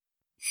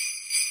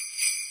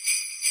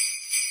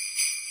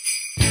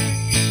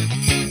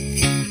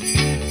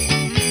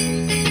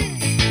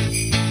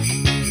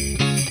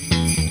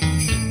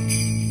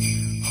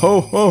Ho,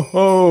 ho,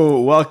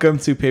 ho! Welcome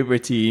to Paper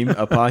Team,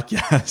 a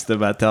podcast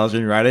about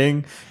television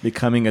writing,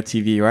 becoming a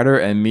TV writer,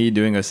 and me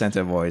doing a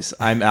Santa voice.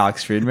 I'm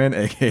Alex Friedman,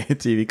 aka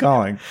TV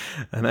Calling.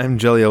 And I'm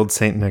jolly old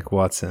Saint Nick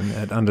Watson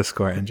at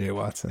 _NJ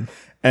Watson.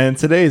 And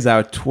today is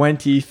our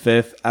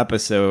 25th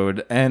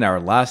episode and our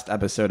last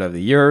episode of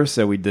the year,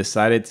 so we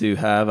decided to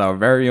have our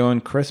very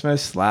own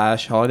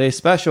Christmas/holiday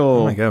special.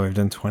 Oh my god, we've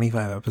done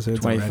 25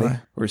 episodes already.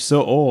 We're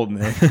so old,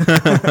 Nick.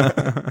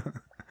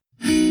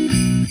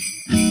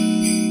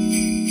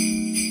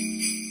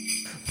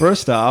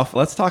 First off,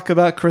 let's talk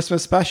about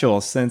Christmas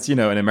specials since, in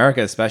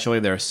America especially,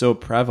 they're so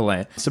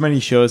prevalent. So many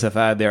shows have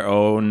had their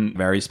own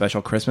very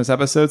special Christmas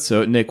episodes.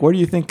 So, Nick, what do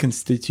you think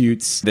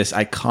constitutes this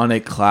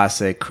iconic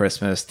classic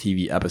Christmas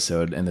TV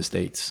episode in the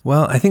States?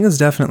 Well, I think there's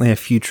definitely a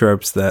few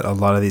tropes that a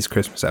lot of these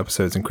Christmas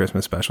episodes and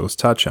Christmas specials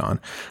touch on.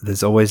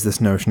 There's always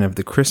this notion of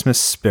the Christmas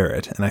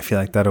spirit, and I feel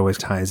like that always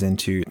ties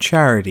into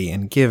charity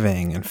and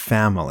giving and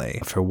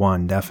family, for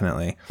one,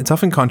 definitely. It's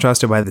often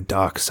contrasted by the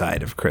dark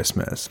side of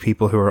Christmas.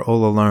 People who are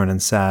all alone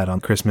and sad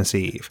on Christmas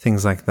Eve,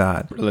 things like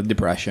that. Like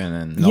depression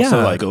and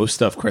also like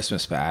ghost of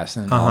Christmas past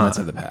and elements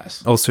of the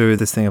past. Also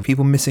this thing of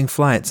people missing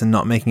flights and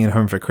not making it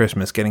home for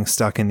Christmas, getting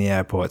stuck in the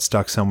airport,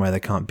 stuck somewhere they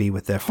can't be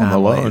with their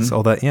families.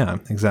 All that, yeah,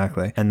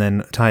 exactly. And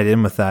then tied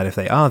in with that, if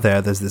they are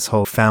there, there's this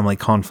whole family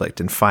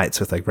conflict and fights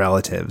with like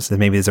relatives. And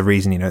maybe there's a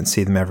reason you don't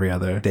see them every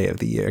other day of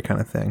the year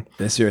kind of thing.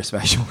 This year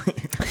especially.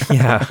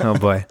 Yeah, oh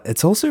boy.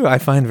 It's also, I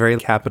find, very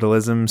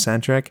capitalism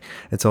centric.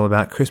 It's all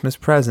about Christmas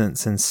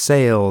presents and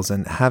sales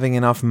and having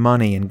enough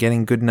money and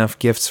getting good enough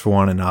gifts for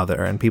one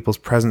another and people's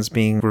presents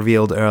being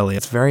revealed early.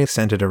 It's very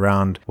centered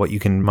around what you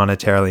can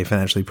monetarily,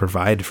 financially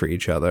provide for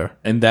each other.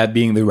 And that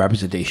being the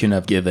representation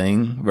of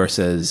giving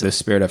versus the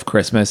spirit of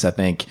Christmas, I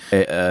think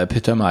it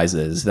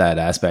epitomizes that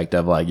aspect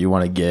of like you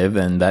want to give,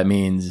 and that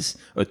means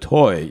a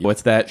toy.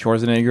 What's that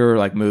Schwarzenegger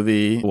like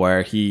movie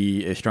where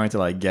he is trying to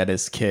like get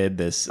his kid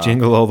this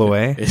Jingle All the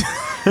Way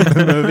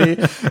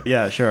movie?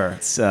 Yeah, sure.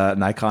 It's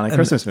an iconic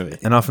Christmas movie.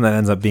 And often that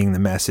ends up being the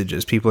message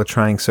is people are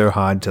trying so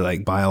hard to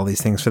like buy all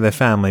these things for their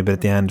family, but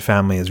at the end,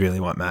 family is really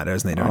what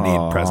matters and they don't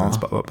need presents,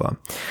 blah, blah, blah.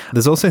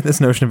 There's also this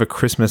notion of a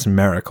Christmas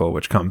miracle,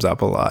 which comes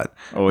up a lot.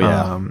 Oh,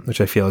 yeah. Which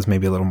I feel is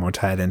maybe a little more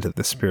tied into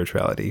the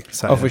spirituality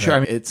side. Oh, for sure.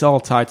 I mean, it's all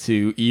tied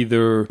to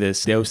either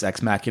this Deus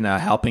Ex Machina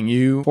helping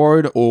you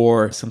forward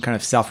or some kind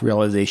of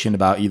self-realization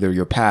about either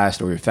your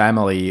past or your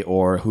family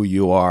or who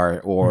you are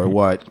or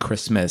what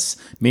Christmas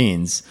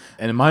means.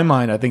 And in my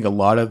mind, I think a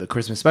lot of the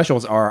Christmas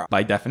specials are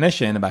by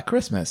definition about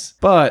Christmas.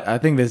 But I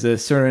think there's a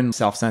certain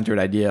self-centered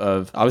idea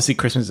of obviously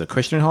Christmas is a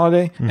Christian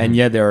holiday, and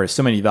yet there are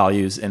so many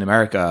values in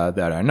America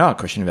that are not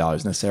Christian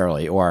values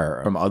necessarily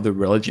or from other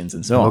religions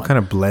and so on. All kind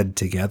of bled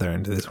together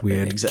into this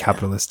weird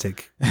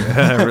capitalistic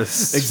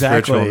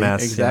spiritual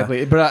mess. Exactly.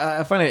 Yeah. But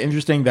I find it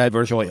interesting that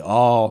virtually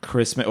all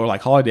Christmas or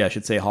like holiday, I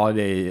should say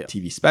holiday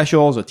TV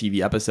specials or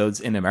TV episodes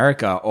in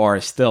America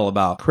are still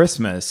about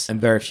Christmas and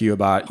very few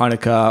about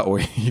Hanukkah or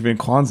even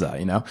Kwanzaa,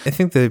 I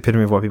think the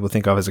epitome of what people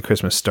think of as a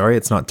Christmas story,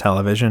 it's not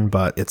television,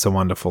 but It's a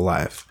Wonderful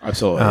Life.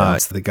 Absolutely.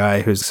 It's the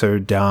guy who's so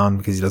down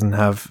because he doesn't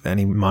have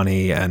any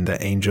money and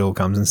the angel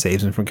comes and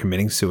saves him from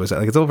committing suicide.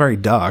 Like, it's all very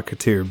dark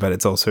too, but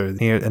it's also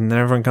here, and then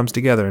everyone comes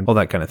together and all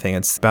that kind of thing.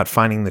 It's about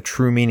finding the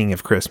true meaning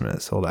of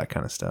Christmas, all that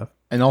kind of stuff.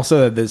 And also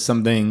that there's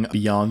something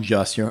beyond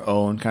just your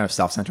own kind of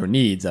self-centered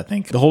needs. I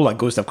think the whole like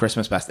Ghost of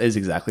Christmas Past is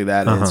exactly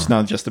that. It's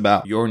not just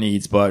about your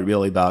needs, but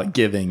really about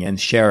giving and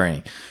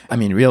sharing. I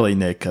mean, really,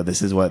 Nick,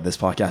 this is what this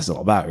podcast is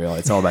all about, really.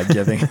 It's all about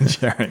giving and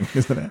sharing,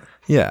 isn't it?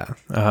 Yeah.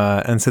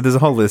 And so there's a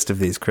whole list of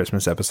these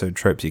Christmas episode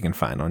tropes you can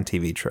find on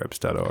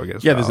tvtropes.org as well.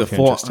 Yeah, there's a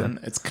full...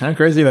 It's kind of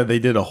crazy that they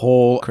did a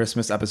whole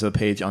Christmas episode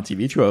page on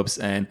TV Tropes.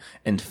 And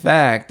in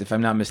fact, if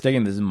I'm not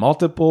mistaken, there's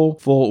multiple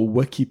full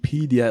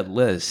Wikipedia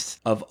lists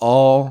of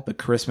all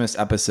the Christmas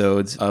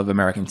episodes of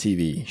American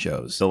TV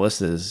shows. The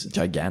list is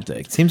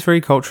gigantic. It seems very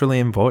culturally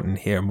important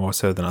here, more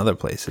so than other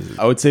places.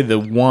 I would say the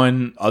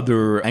one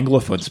other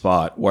Anglophone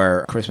spot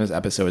where Christmas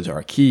episodes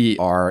are key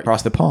are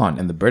across the pond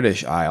in the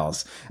British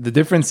Isles. The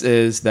difference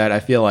is that I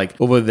feel like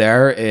over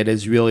there, it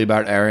is really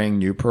about airing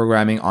new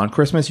programming on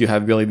Christmas. You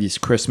have really these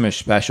Christmas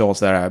specials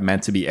that are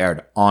meant to be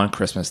aired on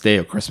Christmas Day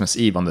or Christmas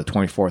Eve on the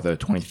 24th or the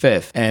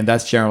 25th. And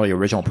that's generally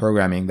original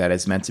programming that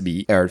is meant to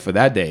be aired for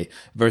that day.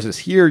 Versus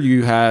here,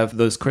 you have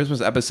those Christmas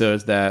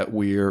episodes that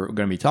we're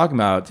going to be talking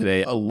about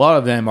today. A lot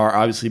of them are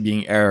obviously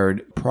being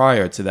aired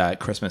prior to that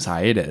Christmas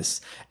hiatus.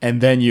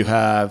 And then you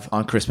have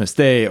on Christmas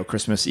Day or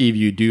Christmas Eve,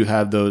 you do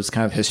have those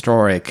kind of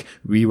historic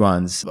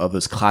reruns of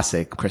those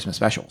classic Christmas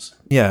specials.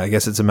 Yeah, I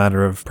guess it's a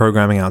matter of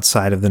programming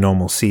outside of the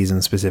normal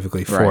season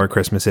specifically for a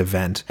Christmas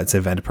event. It's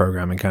event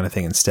programming kind of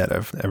thing instead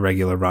of a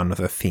regular run with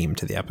a theme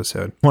to the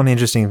episode. One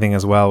interesting thing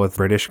as well with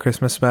British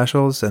Christmas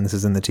specials, and this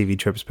is in the TV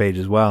Tropes page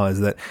as well, is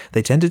that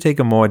they tend to take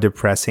a more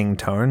depressing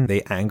tone.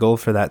 They angle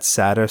for that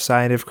sadder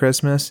side of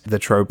Christmas. The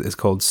trope is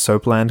called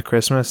Soapland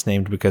Christmas,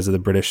 named because of the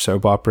British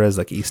soap operas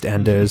like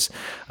EastEnders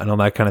and all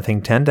that kind of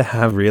thing, tend to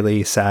have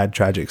really sad,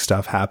 tragic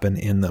stuff happen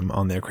in them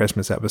on their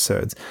Christmas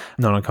episodes.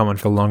 Not uncommon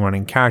for a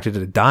long-running character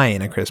to die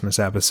in a Christmas Christmas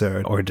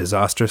episode, or a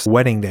disastrous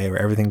wedding day where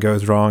everything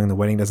goes wrong and the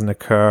wedding doesn't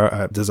occur,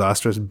 a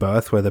disastrous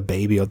birth where the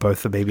baby or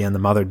both the baby and the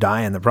mother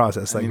die in the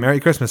process. Like,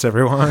 Merry Christmas,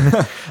 everyone.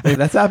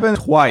 That's happened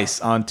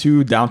twice on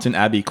 2 Downton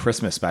Abbey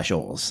Christmas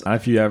specials. I don't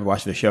know if you ever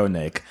watched the show,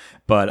 Nick,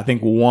 but I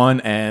think one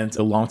ends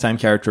a longtime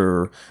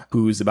character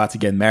who's about to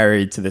get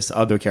married to this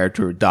other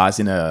character who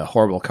dies in a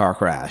horrible car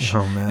crash.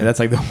 Oh, man. And that's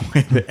like the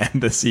way to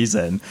end the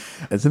season.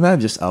 Isn't that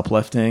just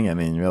uplifting? I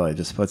mean, really, it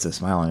just puts a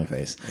smile on your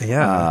face.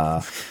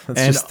 Yeah.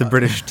 That's just the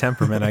British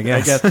temperament, I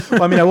guess.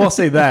 Well, I mean, I will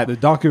say that the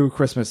Doctor Who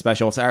Christmas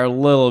specials are a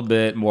little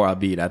bit more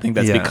upbeat. I think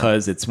that's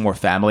because it's more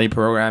family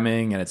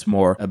programming and it's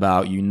more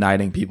about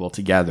uniting people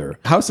together.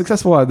 How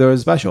successful are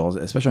those specials,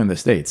 especially in the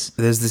States?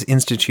 There's this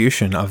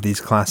institution of these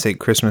classic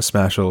Christmas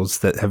specials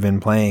that have been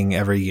playing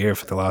every year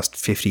for the last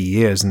 50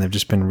 years, and they've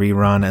just been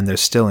rerun, and they're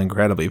still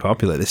incredibly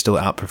popular. They still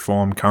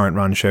outperform current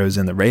run shows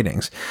in the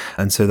ratings.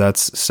 And so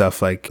that's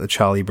stuff like the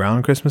Charlie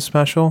Brown Christmas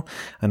special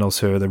and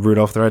also the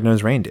Rudolph the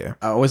Red-Nosed Reindeer.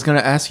 I was going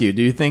to ask you,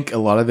 do you think a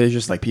lot of it is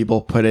just like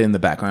people put it in the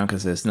background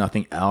because there's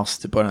nothing else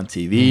to put on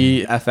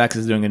TV? FX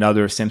is doing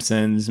another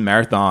Simpsons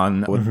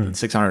marathon with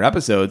 600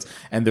 episodes,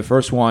 and the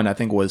first one I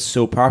think was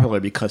so popular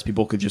because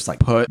people could just like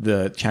put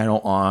the channel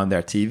on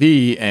their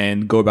TV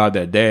and go about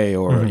their day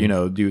or, you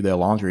know, do their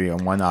laundry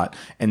and whatnot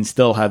and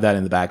still have that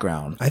in the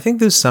background. I think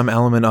there's some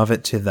element of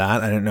it to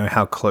that. I don't know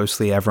how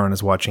closely everyone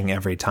is watching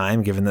every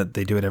time, given that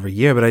they do it every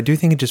year, but I do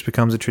think it just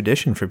becomes a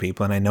tradition for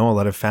people. And I know a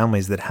lot of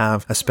families that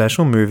have a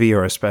special movie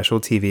or a special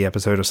TV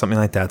episode or something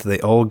like that they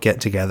all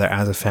get together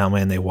as a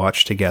family and they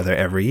watch together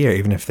every year,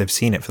 even if they've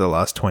seen it for the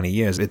last 20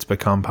 years. It's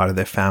become part of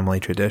their family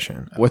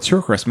tradition. What's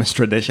your Christmas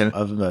tradition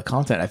of the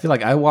content? I feel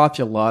like I watch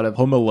a lot of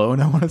Home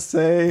Alone, I want to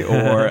say,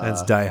 or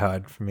that's Die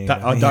Hard for me.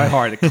 Die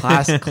Hard,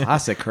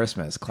 classic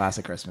Christmas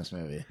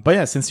movie. But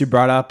yeah, since you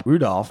brought up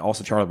Rudolph,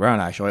 also Charlie Brown,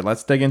 actually,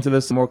 let's dig into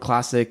this more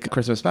classic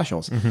Christmas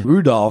specials.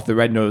 Rudolph the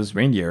Red-Nosed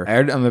Reindeer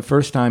aired on the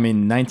first time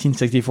in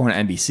 1964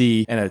 on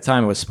NBC, and at the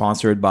time it was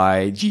sponsored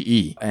by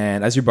GE.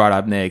 And as you brought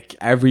up, Nick,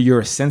 every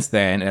year since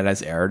then it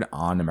has aired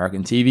on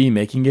American TV,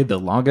 making it the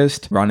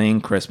longest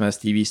running Christmas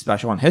TV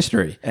special in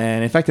history.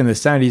 And in fact, in the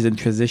 70s, it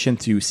transitioned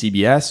to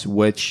CBS,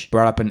 which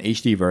brought up an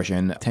HD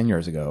version 10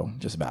 years ago,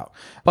 just about.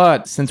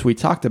 But since we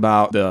talked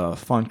about the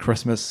fun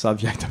Christmas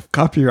subject of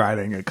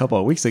copywriting a couple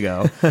of weeks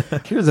ago,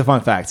 here's a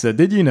fun fact. So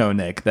did you know,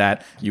 Nick,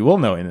 that you will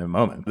know in a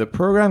moment, the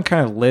program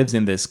kind of lives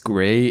in this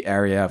gray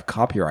area of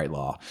copyright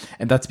law.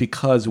 And that's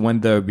because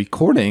when the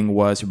recording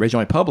was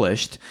originally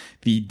published,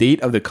 the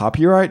date of the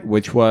copyright,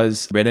 which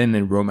was written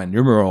in Roman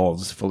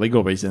numerals for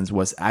legal reasons,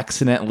 was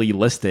accidentally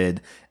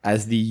listed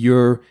as the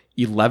year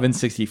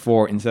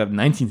 1164 instead of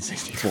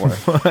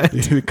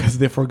 1964 because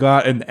they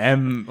forgot an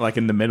M like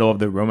in the middle of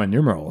the Roman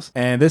numerals.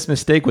 And this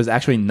mistake was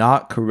actually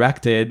not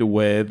corrected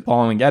with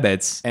following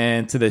edits,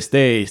 and to this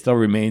day still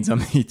remains on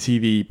the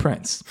TV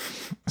prints.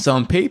 So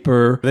on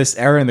paper, this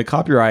error in the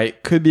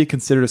copyright could be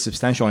considered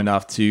substantial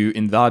enough to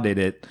invalidate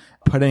it,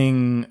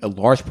 putting a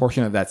large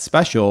portion of that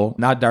special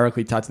not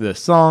directly tied to the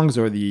songs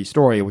or the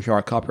story, which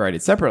are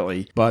copyrighted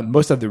separately, but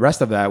most of the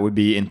rest of that would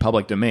be in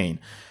public domain.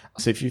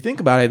 So if you think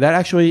about it, that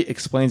actually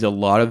explains a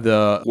lot of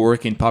the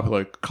work in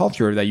popular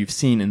culture that you've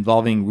seen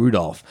involving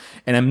Rudolph.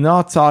 And I'm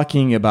not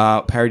talking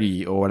about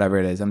parody or whatever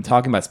it is. I'm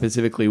talking about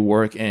specifically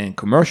work in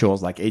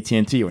commercials like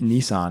AT&T or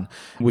Nissan,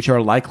 which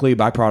are likely a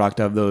byproduct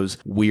of those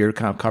weird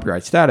kind of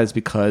copyright status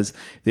because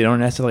they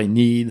don't necessarily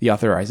need the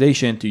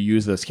authorization to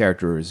use those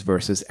characters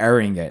versus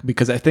airing it.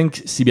 Because I think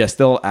CBS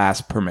still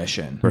asks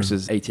permission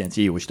versus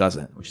AT&T, which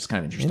doesn't, which is kind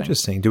of interesting.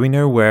 Interesting. Do we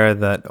know where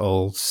that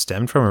all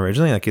stemmed from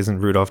originally? Like, isn't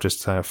Rudolph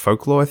just a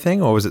folklore thing,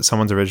 or was it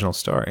someone's original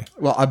story?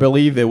 Well, I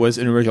believe it was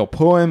an original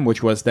poem,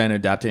 which was then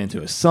adapted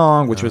into a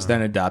song, which was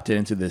then adapted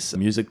into this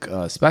music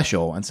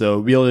special. And so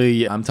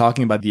really, I'm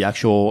talking about the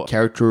actual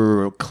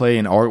character clay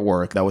and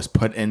artwork that was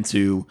put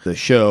into the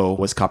show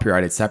was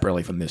copyrighted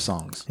separately from the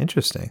songs.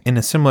 Interesting. In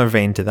a similar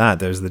vein to that,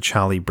 there's the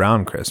Charlie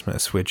Brown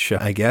Christmas, which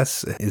I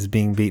guess is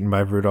being beaten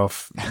by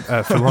Rudolph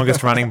for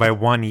longest running by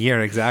 1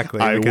 year exactly.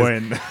 I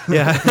win.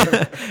 Yeah.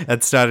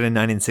 It started in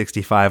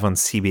 1965 on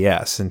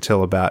CBS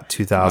until about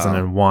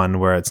 2001,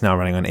 where it's now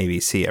running on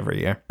ABC every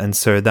year. And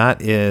so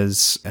that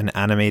is an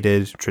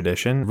animated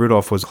tradition.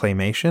 Rudolph was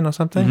claymation or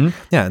something.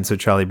 Yeah, and so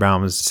Charlie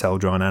Brown was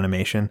cel-drawn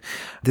animation.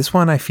 This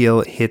one I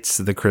feel hits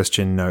the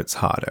Christian notes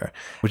harder,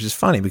 which is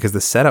funny because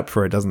the setup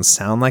for it doesn't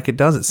sound like it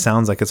does. It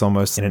sounds like it's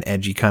almost in an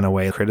edgy kind of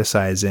way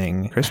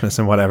criticizing Christmas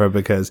and whatever,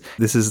 because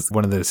this is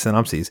one of the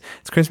synopses.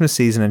 It's Christmas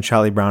season and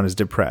Charlie Brown is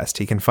depressed.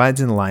 He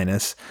confides in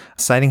Linus,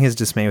 citing his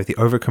dismay with the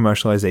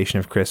over-commercialization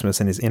of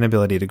Christmas and his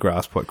inability to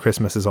grasp what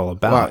Christmas is all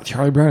about. Wow,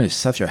 Charlie Brown is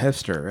such a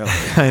hipster. Really.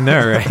 I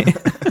know, right?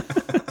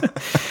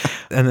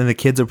 And then the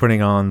kids are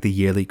putting on the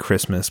yearly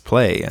Christmas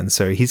play. And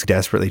so he's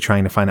desperately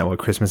trying to find out what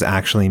Christmas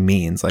actually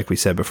means. Like we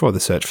said before, the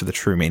search for the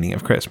true meaning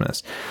of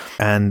Christmas.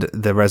 And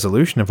the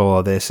resolution of all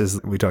of this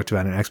is, we talked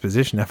about in an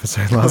exposition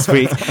episode last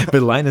week,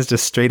 but Linus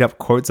just straight up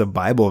quotes a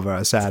Bible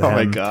verse at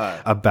him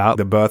about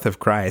the birth of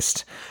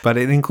Christ. But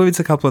it includes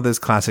a couple of those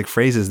classic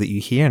phrases that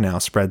you hear now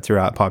spread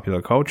throughout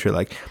popular culture,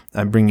 like,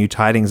 I bring you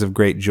tidings of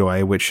great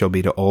joy, which shall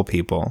be to all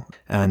people,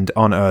 and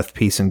on earth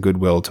peace and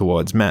goodwill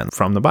towards men,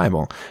 from the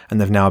Bible. And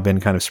they've now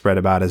been kind of spread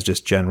about as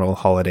just general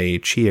holiday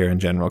cheer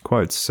and general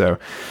quotes. So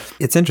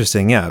it's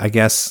interesting. Yeah, I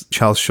guess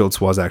Charles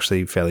Schulz was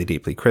actually fairly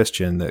deeply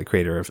Christian, the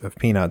creator of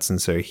Peanuts.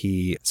 And so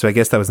I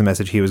guess that was the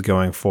message he was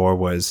going for,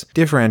 was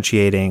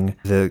differentiating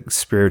the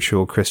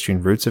spiritual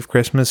Christian roots of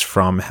Christmas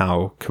from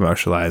how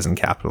commercialized and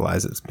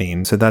capitalized it's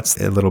been. So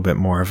that's a little bit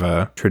more of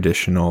a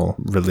traditional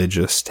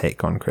religious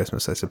take on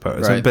Christmas, I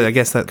suppose. Right. But I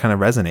guess that kind of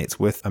resonates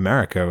with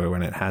America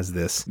when it has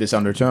this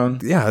undertone.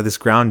 Yeah, this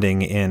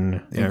grounding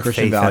in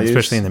Christian faith, values,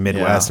 especially in the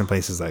Midwest and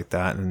places like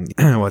that. And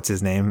what's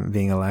his name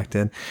being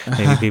elected?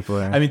 Maybe people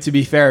are. I mean, to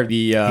be fair,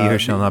 he who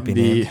shall not be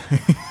named.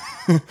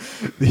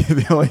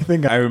 The only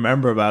thing I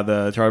remember about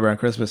the Charlie Brown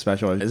Christmas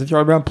special is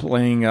Charlie Brown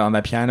playing on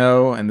that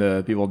piano and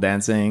the people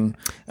dancing.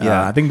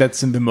 Yeah, I think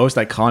that's the most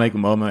iconic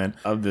moment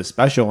of the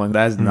special, and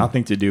that has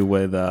nothing to do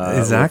with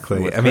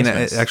exactly. with I mean,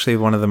 Christmas. actually,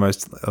 one of the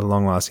most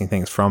long-lasting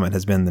things from it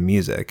has been the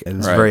music. It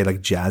was very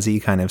like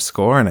jazzy kind of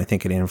score, and I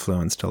think it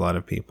influenced a lot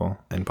of people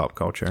in pop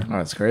culture. Oh,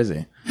 that's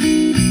crazy.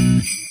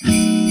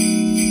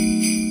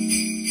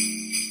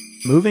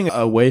 Moving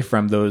away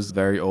from those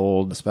very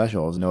old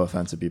specials, no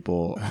offense to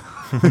people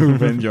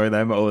who've enjoyed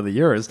them over the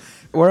years,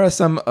 what are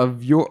some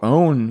of your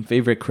own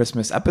favorite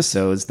Christmas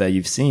episodes that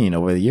you've seen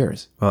over the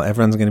years? Well,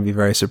 everyone's going to be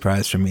very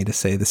surprised for me to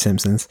say The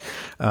Simpsons.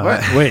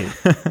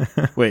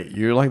 Wait,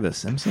 you like The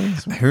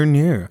Simpsons? Who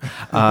knew?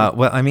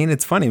 Well, I mean,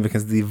 it's funny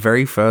because the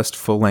very first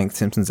full-length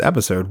Simpsons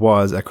episode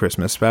was a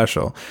Christmas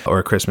special, or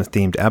a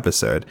Christmas-themed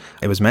episode.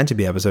 It was meant to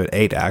be episode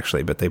 8,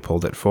 actually, but they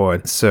pulled it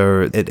forward.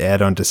 So it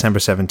aired on December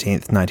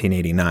 17th,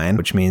 1989,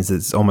 which means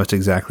it's almost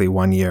exactly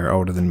 1 year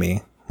older than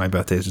me. My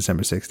birthday is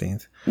December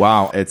 16th.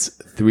 Wow, it's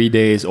 3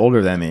 days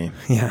older than me.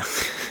 Yeah.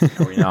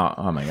 Are we not?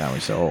 Oh my God, we're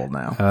so old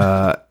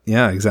now.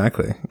 Yeah,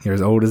 exactly. You're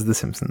as old as The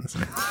Simpsons.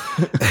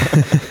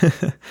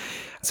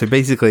 So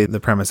basically, the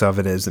premise of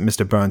it is that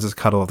Mr. Burns has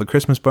cut all of the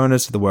Christmas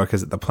bonus to the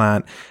workers at the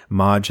plant.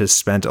 Marge has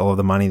spent all of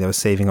the money they were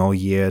saving all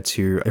year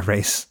to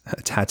erase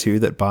a tattoo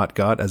that Bart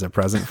got as a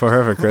present for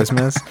her for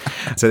Christmas.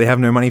 So they have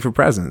no money for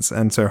presents.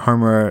 And so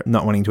Homer,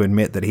 not wanting to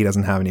admit that he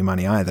doesn't have any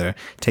money either,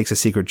 takes a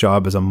secret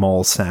job as a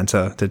mall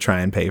Santa to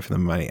try and pay for the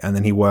money. And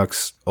then he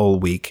works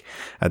all week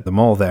at the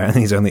mall there, and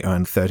he's only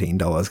earned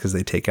 $13 because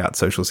they take out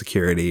Social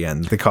Security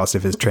and the cost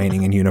of his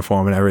training and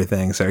uniform and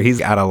everything. So he's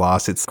at a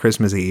loss. It's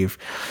Christmas Eve,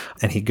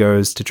 and he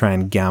goes to try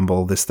and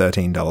gamble this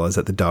 $13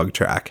 at the dog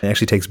track. He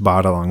actually takes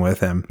Bart along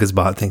with him because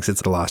Bart thinks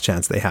it's the last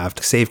chance they have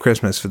to save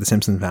Christmas for the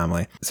Simpson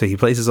family. So he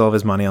places all of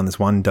his money on this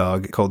one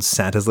dog called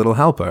Santa's Little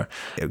Helper.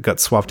 It got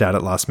swapped out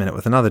at last minute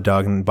with another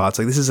dog, and Bart's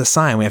like, this is a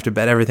sign. We have to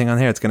bet everything on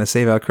here. It's going to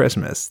save our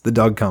Christmas. The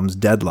dog comes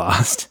dead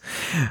last,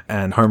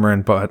 and Homer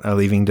and Bart are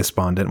leaving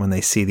despondent when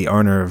they see the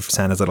owner of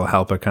Santa's Little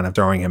Helper kind of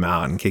throwing him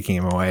out and kicking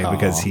him away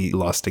because he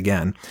lost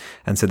again.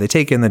 And so they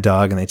take in the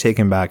dog and they take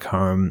him back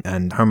home,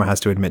 and Homer has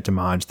to admit to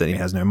Marge that he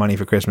has no money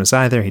for Christmas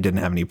either. He didn't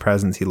have any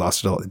presents. He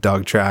lost it all at the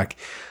dog track.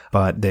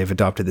 But they've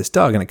adopted this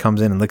dog, and it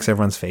comes in and licks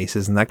everyone's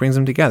faces, and that brings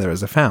them together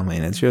as a family,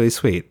 and it's really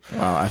sweet.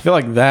 Wow, I feel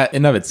like that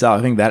in of itself,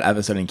 I think that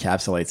episode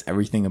encapsulates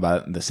everything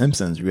about The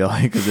Simpsons,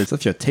 really, because it's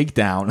such a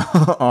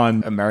takedown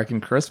on American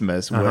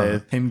Christmas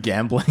with him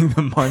gambling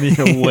the money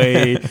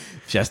away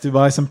just to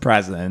buy some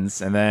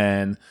presents, and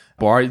then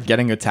Bart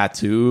getting a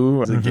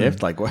tattoo as a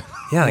gift. Like, what?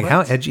 Yeah, like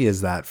how edgy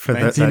is that for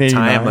that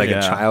time? Like a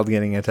child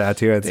getting a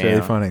tattoo. It's really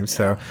funny. Yeah.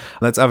 So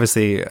that's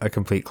obviously a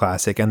complete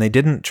classic. And they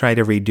didn't try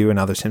to redo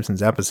another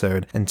Simpsons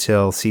episode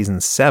until season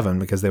 7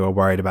 because they were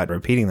worried about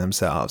repeating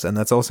themselves. And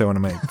that's also one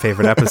of my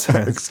favorite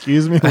episodes.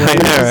 Excuse me?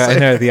 I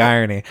know the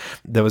irony.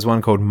 There was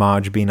one called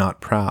Marge Be Not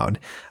Proud.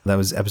 That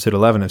was episode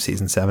 11 of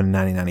season 7 in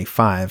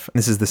 1995.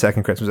 This is the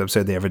second Christmas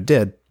episode they ever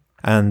did.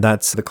 And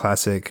that's the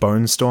classic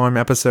Bone Storm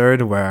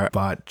episode where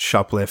Bart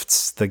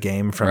shoplifts the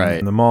game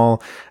from the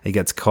mall. He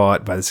gets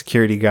caught by the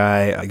security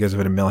guy. He goes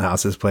over to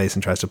Milhouse's place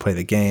and tries to play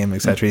the game,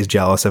 etc. He's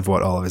jealous of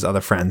what all of his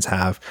other friends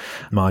have.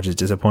 Marge is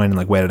disappointed,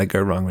 like, where did I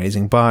go wrong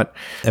raising Bart?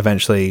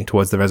 Eventually,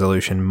 towards the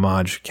resolution,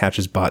 Marge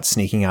catches Bart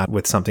sneaking out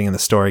with something in the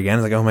store again.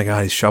 It's like, oh my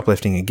God, he's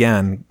shoplifting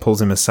again.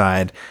 Pulls him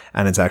aside,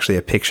 and it's actually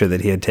a picture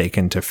that he had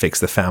taken to fix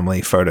the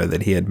family photo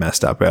that he had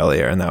messed up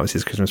earlier, and that was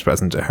his Christmas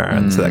present to her.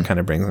 And so that kind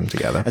of brings them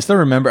together. I still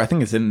remember, I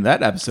think it's in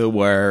that episode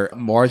where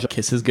Marge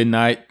kisses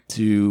goodnight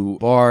to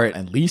Bart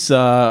and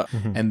Lisa,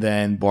 and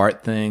then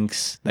Bart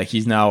thinks that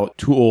he's now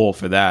too old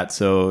for that,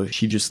 so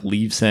she just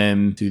leaves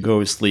him to go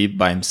to sleep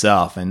by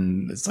himself,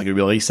 and it's like a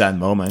really sad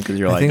moment because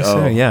you're like,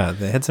 so, yeah.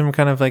 They had some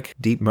kind of like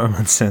deep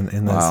moments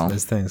in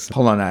those things.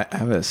 Hold on, I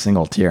have a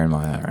single tear in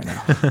my eye right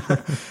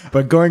now.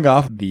 But going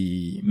off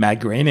the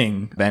Matt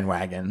Groening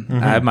bandwagon,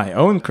 I have my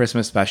own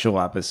Christmas special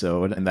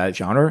episode in that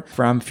genre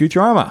from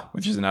Futurama,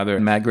 which is another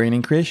Matt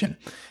Groening creation.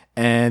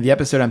 And the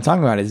episode I'm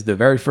talking about is the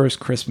very first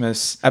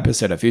Christmas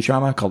episode of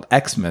Futurama called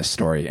Xmas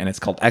Story. And it's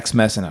called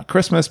Xmas and not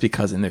Christmas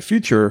because in the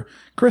future,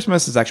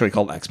 Christmas is actually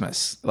called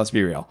Xmas. Let's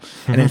be real.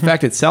 And in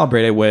fact, it's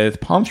celebrated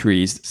with palm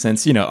trees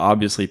since,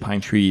 obviously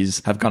pine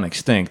trees have gone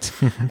extinct.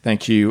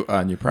 Thank you,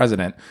 new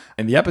president.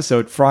 In the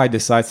episode, Fry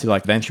decides to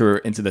venture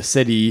into the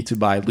city to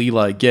buy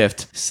Leela a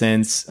gift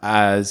since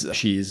as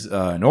she's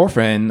an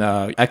orphan,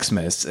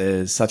 Xmas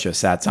is such a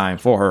sad time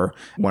for her.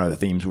 One of the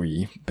themes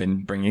we've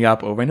been bringing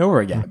up over and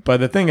over again. But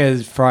the thing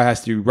is, Fry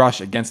has to rush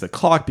against the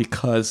clock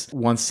because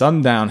once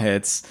sundown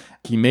hits,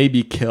 he may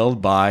be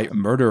killed by a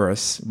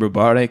murderous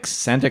robotic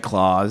Santa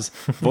Claus,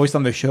 voiced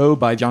on the show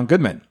by John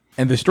Goodman.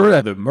 And the story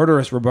of the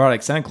murderous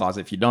robotic Santa Claus,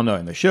 if you don't know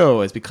in the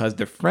show, is because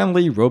the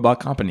Friendly Robot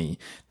Company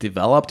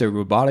developed a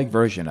robotic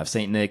version of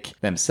Saint Nick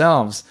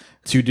themselves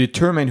to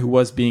determine who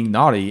was being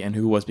naughty and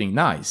who was being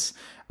nice.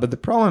 But the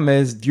problem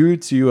is, due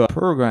to a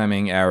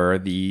programming error,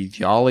 the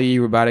jolly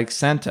robotic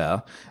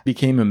Santa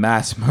became a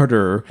mass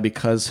murderer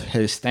because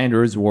his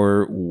standards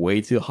were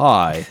way too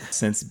high,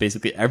 since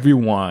basically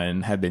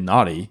everyone had been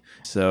naughty,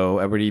 so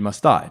everybody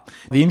must die.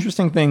 The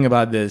interesting thing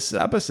about this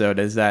episode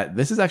is that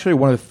this is actually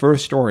one of the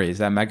first stories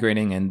that Matt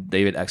Groening and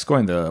David X.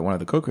 Cohen, one of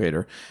the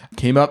co-creator,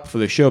 came up for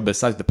the show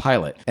besides the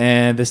pilot.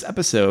 And this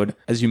episode,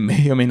 as you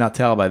may or may not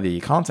tell by the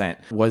content,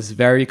 was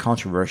very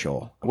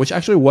controversial, which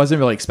actually wasn't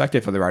really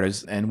expected for the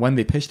writers. And when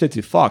they pitched it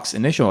to Fox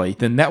initially,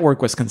 the network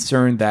was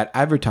concerned that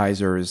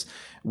advertisers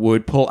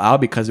would pull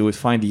out because it would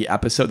find the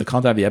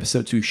content of the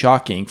episode too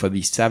shocking for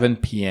the 7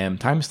 p.m.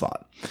 time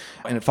slot.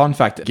 And a fun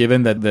fact,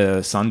 given that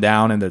the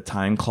sundown and the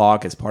time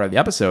clock is part of the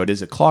episode,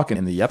 is a clock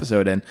in the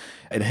episode, and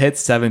it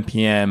hits 7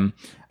 p.m.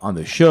 on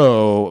the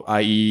show,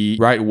 i.e.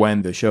 right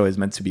when the show is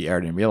meant to be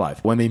aired in real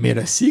life. When they made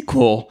a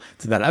sequel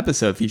to that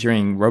episode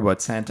featuring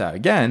Robot Santa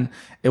again,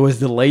 it was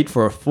delayed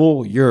for a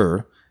full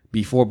year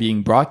before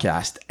being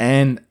broadcast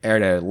and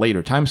aired at a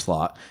later time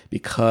slot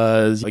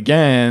because,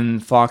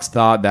 again, Fox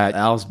thought that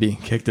Al's being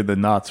kicked in the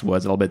nuts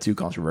was a little bit too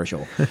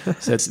controversial.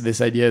 So it's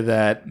this idea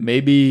that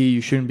maybe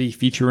you shouldn't be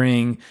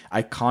featuring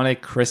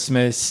iconic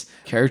Christmas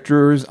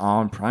characters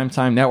on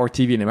primetime network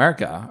TV in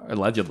America,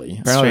 allegedly.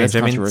 Apparently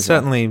strange. I mean,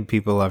 certainly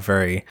people are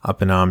very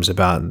up in arms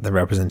about the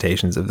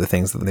representations of the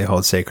things that they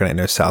hold sacred. I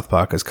know South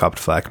Park has copped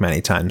flack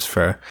many times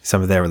for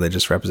some of their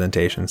religious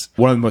representations.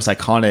 One of the most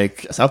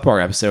iconic South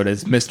Park episode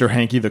is Mr.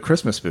 Hanky the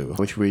Christmas Boo,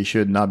 which we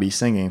should not be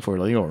singing for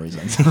legal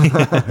reasons.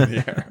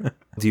 Yeah.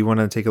 Do you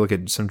want to take a look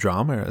at some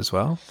drama as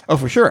well? Oh,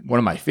 for sure. One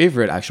of my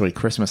favorite, actually,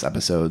 Christmas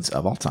episodes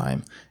of all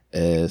time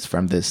is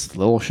from this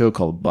little show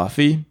called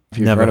Buffy. If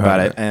you've heard about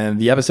it. And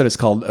the episode is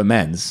called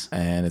Amends,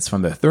 and it's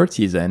from the 3rd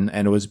season,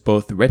 and it was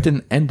both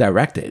written and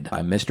directed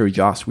by Mr.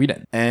 Joss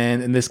Whedon.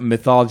 And in this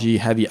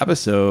mythology-heavy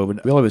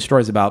episode, really the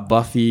story is about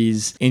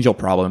Buffy's angel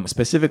problem,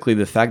 specifically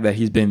the fact that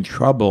he's been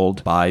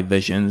troubled by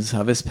visions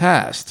of his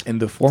past in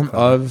the form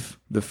of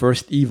the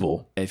first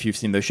evil. If you've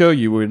seen the show,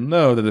 you would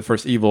know that the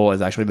first evil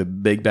is actually the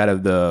big bad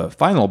of the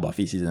final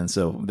Buffy season.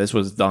 So this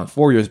was done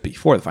 4 years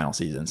before the final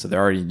season. So they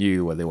already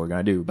knew what they were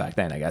going to do back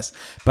then, I guess.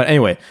 But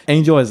anyway,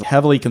 Angel is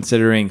heavily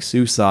considering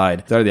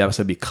suicide throughout the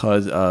episode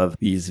because of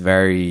these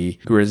very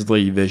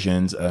grisly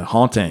visions,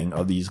 haunting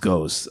of these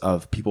ghosts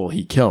of people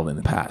he killed in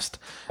the past.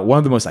 One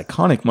of the most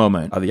iconic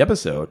moments of the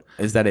episode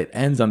is that it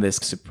ends on this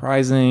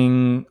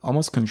surprising,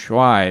 almost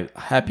contrived,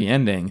 happy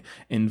ending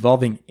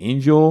involving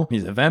Angel.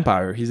 He's a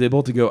vampire. He's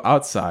able to go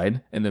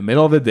outside in the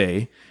middle of the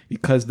day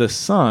because the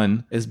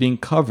sun is being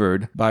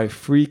covered by a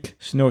freak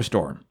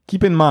snowstorm.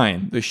 Keep in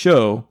mind, the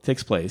show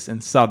takes place in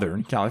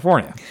Southern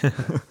California.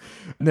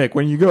 Nick,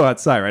 when you go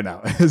outside right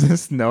now, is it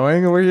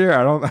snowing over here?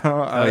 I'm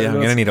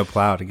going to need a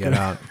plow to get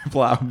out.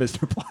 Plow,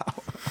 Mr.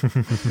 Plow.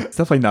 It's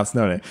definitely not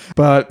snowing.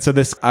 But so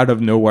this out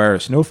of nowhere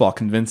snowfall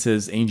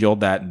convinces Angel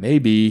that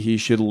maybe he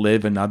should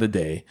live another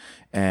day.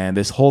 And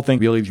this whole thing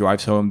really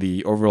drives home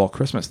the overall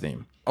Christmas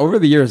theme. Over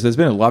the years, there's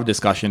been a lot of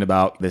discussion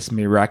about this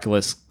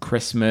miraculous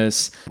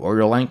Christmas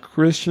borderline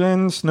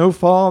Christian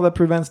snowfall that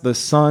prevents the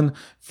sun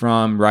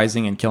from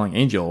rising and killing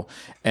Angel.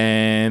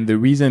 And the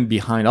reason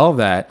behind all of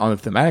that on the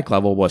thematic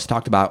level was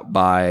talked about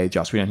by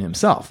Joss Whedon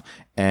himself.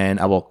 And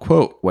I will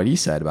quote what he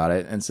said about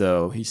it. And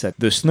so he said,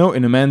 "The snow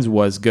in Amends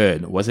was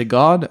good. Was it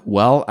God?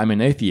 Well, I'm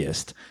an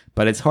atheist.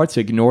 But it's hard to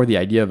ignore the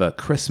idea of a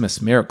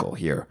Christmas miracle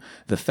here.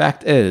 The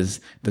fact is,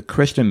 the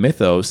Christian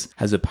mythos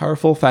has a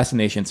powerful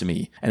fascination to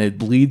me, and it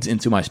bleeds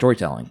into my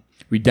storytelling.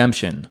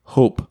 Redemption,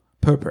 hope,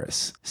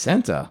 purpose,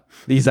 Santa,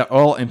 these are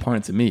all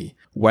important to me.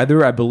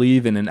 Whether I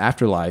believe in an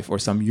afterlife or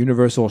some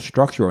universal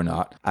structure or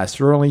not, I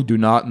certainly do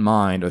not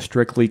mind a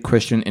strictly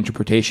Christian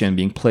interpretation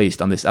being placed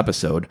on this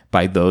episode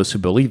by those who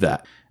believe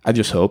that. I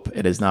just hope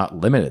it is not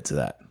limited to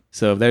that.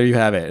 So there you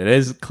have it. It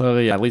is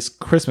clearly at least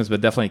Christmas, but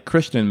definitely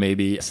Christian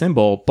maybe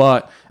symbol.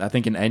 But I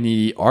think in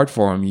any art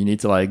form, you need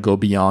to like go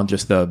beyond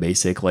just the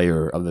basic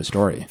layer of the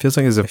story. Feels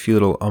like there's a few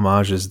little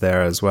homages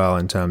there as well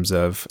in terms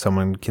of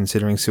someone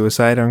considering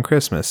suicide on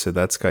Christmas. So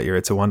that's got your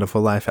It's a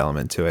Wonderful Life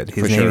element to it.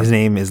 His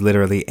name is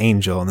literally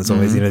Angel, and there's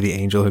always, the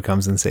angel who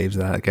comes and saves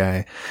that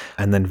guy.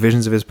 And then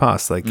visions of his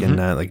past, like in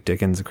like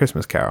Dickens' A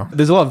Christmas Carol.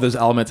 There's a lot of those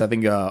elements, I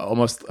think,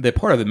 almost they're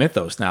part of the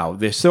mythos now.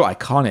 They're so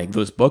iconic,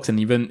 those books. And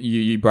even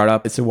you brought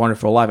up It's a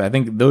Wonderful Life. I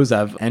think those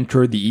have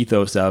entered the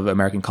ethos of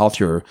American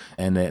culture,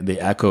 and they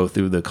echo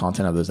through the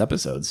content of those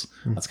episodes.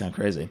 That's kind of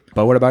crazy.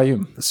 But what about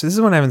you? So this is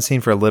one I haven't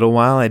seen for a little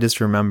while. I just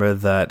remember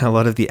that a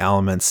lot of the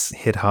elements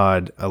hit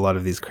hard a lot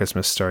of these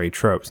Christmas story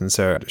tropes. And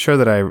so a show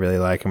that I really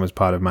like and was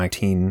part of my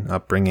teen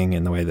upbringing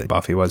in the way that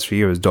Buffy was for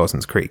you is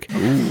Dawson's Creek.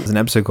 There's an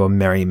episode called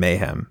Merry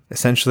Mayhem.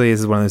 Essentially, this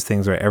is one of those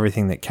things where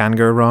everything that can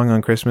go wrong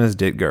on Christmas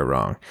did go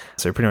wrong.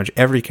 So pretty much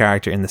every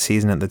character in the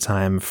season at the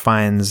time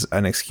finds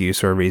an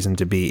excuse or a reason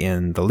to be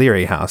in the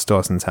Leary house,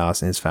 Dawson's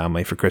house, and his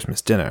family for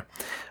Christmas dinner.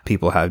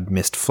 People had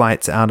missed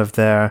flights out of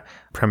there,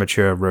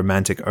 premature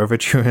romantic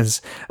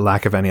overtures,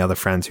 lack of any other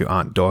friends who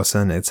aren't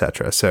Dawson,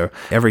 etc. So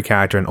every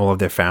character and all of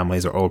their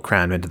families are all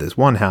crammed into this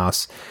one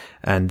house,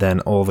 and then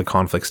all the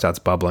conflict starts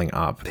bubbling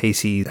up.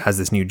 Pacey has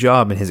this new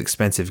job, and his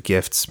expensive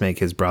gifts make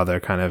his brother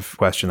kind of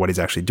question what he's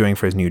actually doing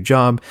for his new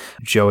job.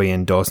 Joey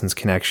and Dawson's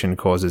connection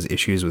causes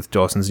issues with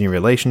Dawson's new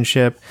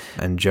relationship,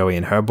 and Joey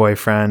and her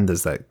boyfriend,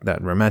 there's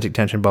that romantic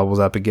tension bubbles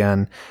up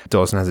again.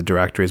 Dawson has a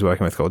director he's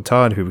working with called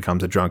Todd, who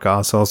becomes a drunk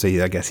arsehole, so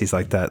I guess he's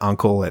like that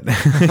uncle at,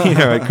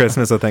 at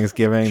Christmas or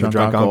Thanksgiving, the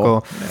drunk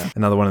uncle. Yeah.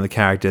 Another one of the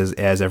characters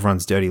airs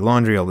everyone's dirty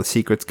laundry, all the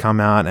secrets come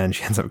out, and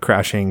she ends up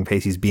crashing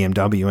Pacey's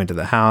BMW into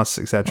the house,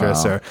 etc. Wow.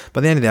 So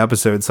by the end of the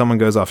episode, someone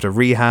goes off to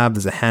rehab,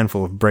 there's a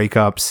handful of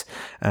breakups,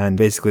 and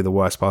basically the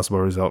worst possible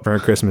result for a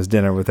Christmas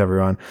dinner with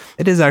everyone.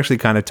 It is actually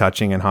kind of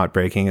touching and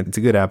heartbreaking. It's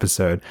a good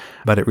episode,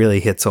 but it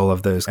really hits all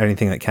of those.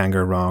 Anything that can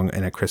go wrong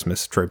in a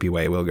Christmas tropey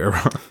way will go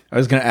wrong. I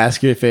was going to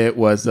ask you if it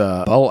was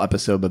a bubble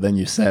episode, but then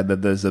you said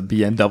that there's a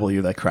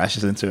BMW that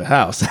crashes into a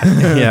house.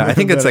 Yeah, I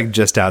think it's like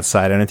just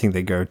outside. I don't think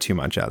they go too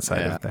much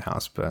outside of the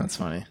house. But that's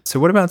funny.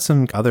 So what about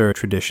some other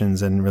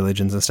traditions and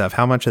religions and stuff?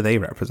 How much are they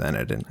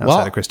represented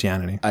outside of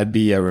Christianity? I'd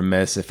be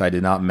remiss if I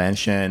did not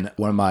mention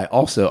one of my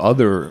also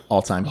other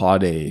all-time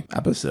holiday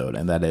episode,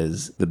 and that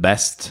is the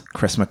best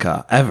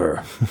Christmaka ever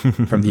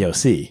from the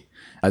OC.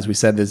 As we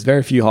said, there's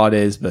very few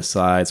holidays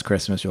besides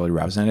Christmas really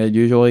represented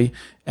usually,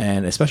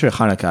 and especially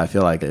Hanukkah, I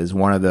feel like is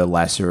one of the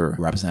lesser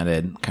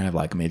represented kind of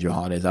like major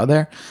holidays out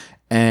there.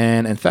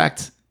 And in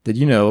fact, did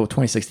you know,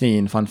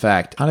 2016, fun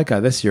fact,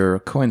 Hanukkah this year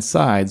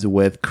coincides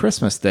with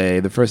Christmas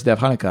Day. The first day of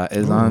Hanukkah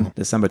is on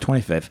December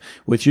 25th,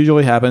 which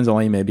usually happens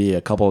only maybe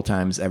a couple of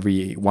times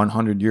every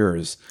 100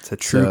 years. It's a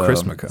true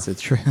Christmaka. It's a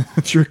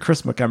true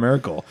Christmaka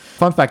miracle.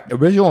 Fun fact,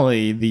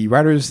 originally the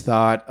writers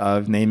thought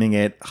of naming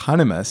it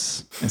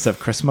Hanumas instead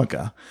of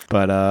Christmaka,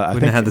 but I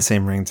think it had the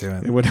same ring to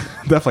it. It would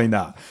definitely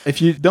not.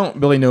 If you don't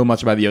really know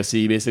much about the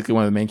OC, basically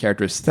one of the main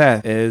characters,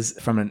 Seth, is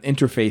from an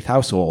interfaith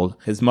household.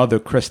 His mother,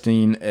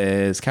 Christine,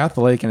 is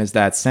Catholic, and his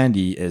dad,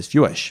 Sandy, is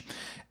Jewish.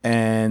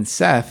 And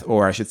Seth,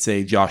 or I should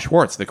say Josh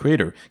Schwartz, the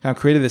creator, kind of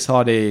created this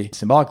holiday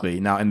symbolically.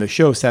 Now, in the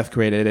show, Seth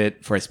created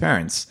it for his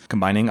parents,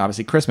 combining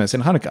obviously Christmas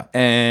and Hanukkah.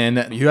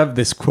 And you have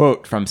this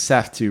quote from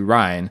Seth to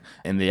Ryan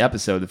in the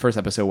episode, the first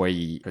episode where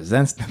he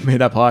presents the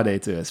made-up holiday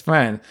to his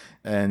friend.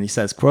 And he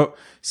says, quote,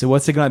 "So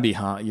what's it going to be,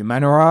 huh? Your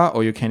menorah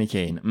or your candy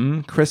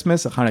cane?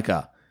 Christmas or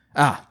Hanukkah?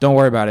 Ah, don't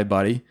worry about it,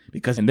 buddy,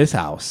 because in this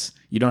house,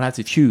 you don't have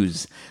to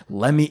choose.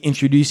 Let me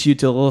introduce you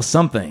to a little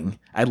something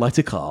I'd like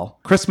to call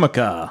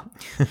Christmaka."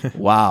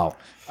 Wow.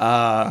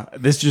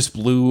 This just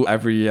blew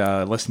every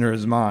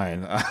listener's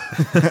mind,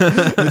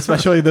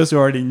 especially those who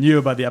already knew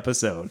about the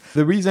episode.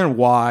 The reason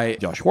why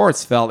Josh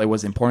Schwartz felt it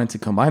was important to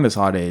combine those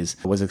holidays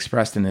was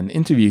expressed in an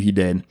interview he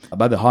did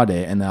about the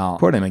holiday, and I'll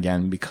quote him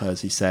again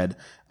because he said,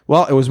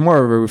 well, it was more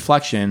of a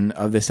reflection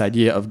of this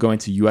idea of going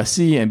to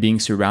USC and being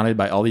surrounded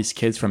by all these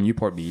kids from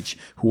Newport Beach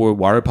who were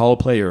water polo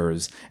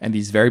players and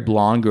these very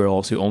blonde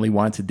girls who only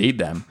wanted to date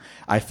them.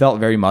 I felt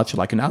very much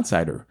like an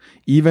outsider.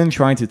 Even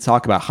trying to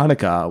talk about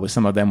Hanukkah with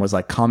some of them was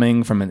like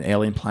coming from an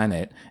alien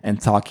planet and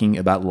talking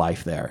about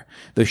life there.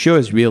 The show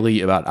is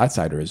really about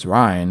outsiders.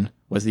 Ryan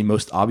was the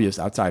most obvious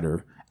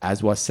outsider,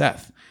 as was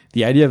Seth.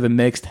 The idea of a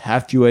mixed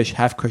half-Jewish,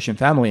 half-Christian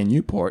family in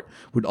Newport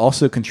would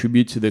also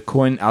contribute to the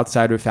Cohen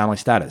outsider family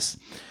status.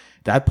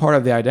 That part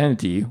of the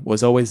identity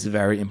was always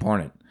very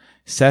important.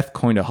 Seth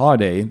coined a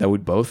holiday that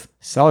would both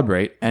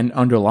celebrate and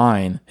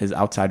underline his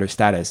outsider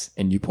status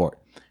in Newport.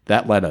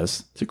 That led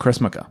us to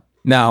Christmaka.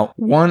 Now,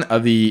 one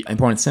of the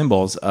important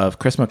symbols of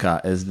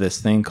Christmaka is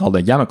this thing called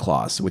a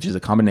yarmulke, which is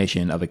a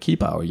combination of a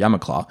kippah or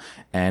yarmulke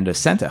and a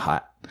Santa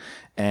hat.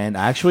 And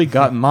I actually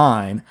got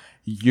mine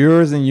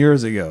years and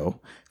years ago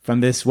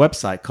from this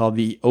website called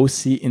the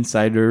OC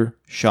Insider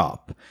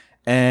Shop.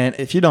 And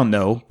if you don't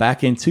know,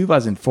 back in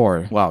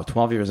 2004, wow,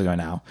 12 years ago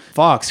now,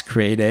 Fox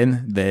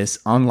created this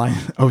online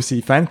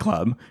OC fan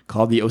club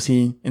called the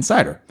OC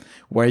Insider,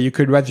 where you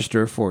could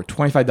register for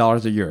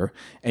 $25 a year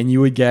and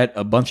you would get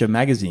a bunch of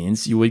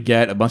magazines. You would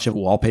get a bunch of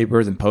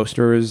wallpapers and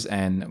posters,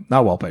 and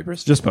not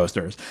wallpapers, just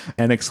posters,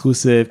 and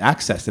exclusive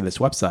access to this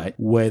website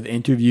with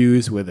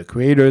interviews with the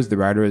creators, the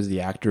writers, the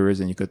actors,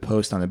 and you could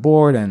post on the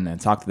board and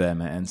talk to them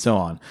and so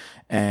on.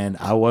 And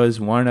I was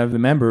one of the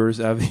members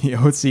of the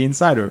OC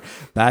Insider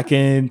back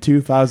in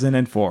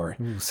 2004.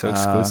 Ooh, so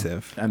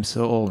exclusive. I'm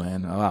so old,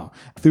 man. Oh, wow.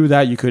 Through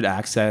that, you could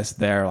access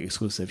their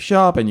exclusive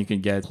shop and you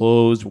could get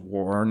clothes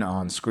worn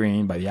on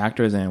screen by the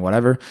actors and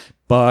whatever.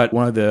 But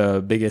one of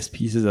the biggest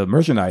pieces of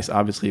merchandise,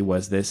 obviously,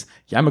 was this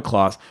yarmulke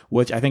cloth,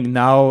 which I think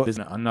now is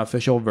an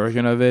unofficial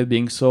version of it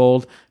being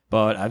sold.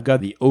 But I've got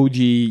the OG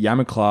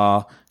yarmulke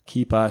cloth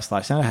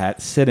kippa/Santa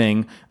hat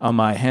sitting on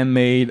my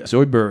handmade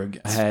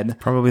Zoidberg head.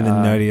 Probably the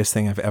nerdiest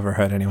thing I've ever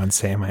heard anyone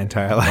say in my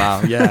entire life.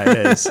 Wow, yeah,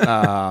 it is.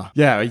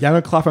 Yeah,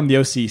 yarmulke cloth from the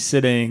OC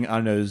sitting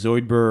on a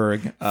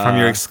Zoidberg. From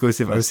your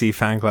exclusive OC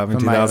fan club in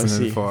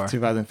 2004.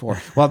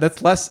 2004. Well,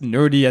 that's less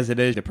nerdy as it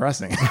is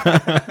depressing.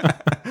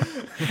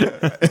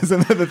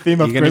 Isn't that the theme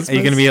of Christmas? Are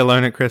you going to be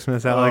alone at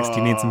Christmas, Alex? Do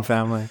you need some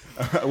family?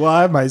 Well,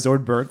 I have my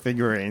Zoidberg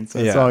figurine, so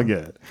it's all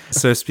good.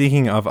 So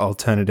speaking of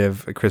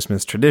alternative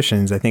Christmas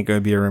traditions, I think it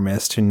would be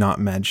remiss to not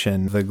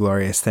mention the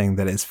glorious thing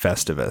that is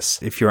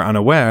Festivus. If you're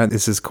unaware,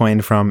 this is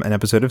coined from an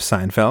episode of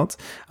Seinfeld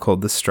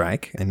called The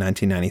Strike in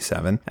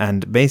 1997.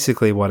 And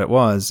basically what it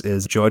was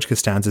is George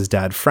Costanza's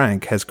dad,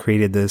 Frank, has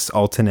created this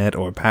alternate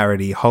or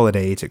parody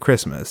holiday to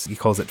Christmas. He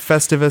calls it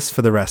Festivus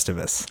for the rest of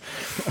us.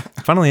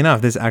 Funnily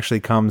enough, this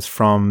actually comes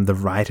from the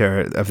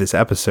writer of this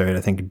episode.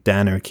 I think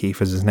Dan O'Keefe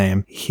was his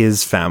name.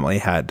 His family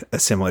had a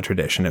similar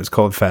tradition. It was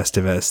called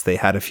Festivus. They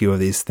had a few of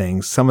these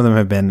things. Some of them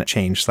have been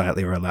changed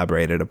slightly or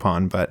elaborated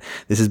upon, but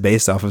this is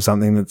based off of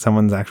something that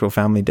someone's actual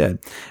family did.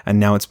 And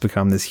now it's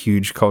become this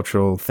huge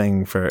cultural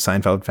thing for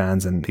Seinfeld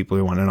fans and people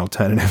who want an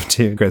alternative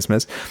to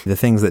Christmas. The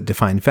things that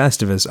define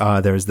Festivus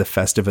are there's the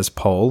Festivus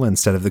pole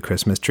instead of the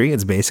Christmas tree.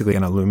 It's basically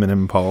an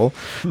aluminum pole.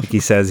 Like he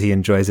says he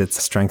enjoys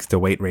its strength to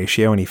weight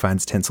ratio and he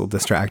finds tinsel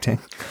distracting.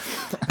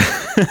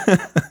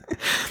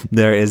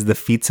 There is the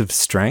Feats of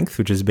Strength,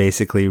 which is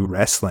basically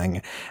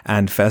wrestling,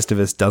 and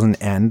Festivus doesn't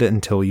end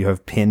until you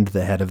have pinned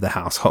the head of the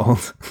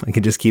household. Like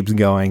it just keeps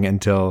going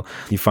until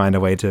you find a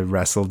way to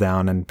wrestle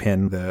down and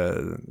pin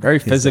the... Very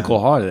physical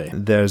holiday.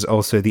 There's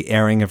also the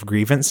airing of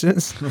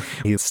grievances.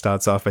 He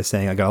starts off by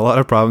saying, I got a lot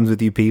of problems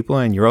with you people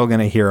and you're all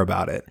going to hear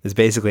about it. It's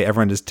basically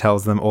everyone just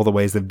tells them all the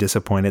ways they've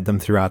disappointed them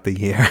throughout the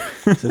year.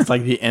 So it's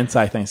like the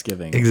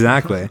anti-Thanksgiving.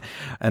 Exactly.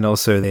 And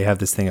also they have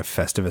this thing of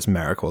Festivus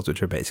miracles,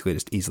 which are basically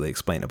just easily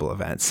explainable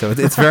events. So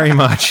it's very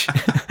much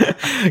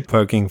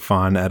poking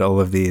fun at all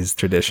of these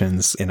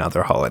traditions in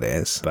other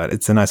holidays. But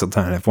it's a nice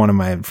alternative. One of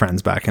my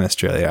friends back in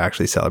Australia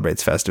actually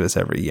celebrates Festivus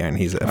every year, and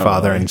he's a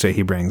father, really? And so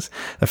he brings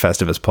a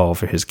Festivus pole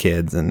for his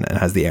kids and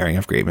has the airing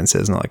of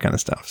grievances and all that kind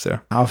of stuff. So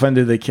how often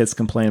do the kids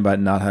complain about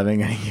not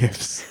having any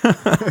gifts?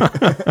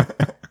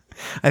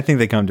 I think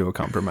they come to a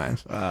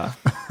compromise.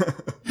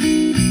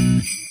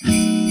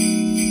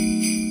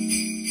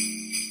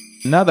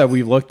 Now that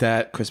we've looked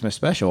at Christmas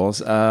specials,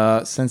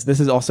 since this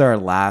is also our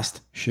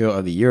last show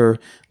of the year,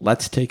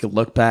 let's take a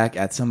look back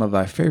at some of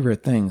our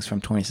favorite things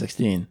from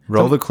 2016.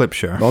 Roll the clip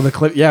show. Roll the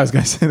clip. Yeah, I was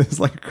going to say this is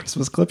like a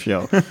Christmas clip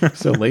show.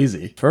 So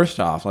lazy.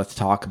 First off, let's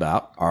talk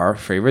about our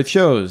favorite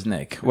shows.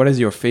 Nick, what is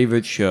your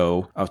favorite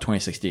show of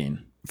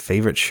 2016?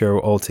 Favorite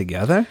show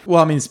altogether?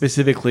 Well, I mean,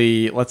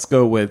 specifically, let's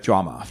go with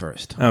drama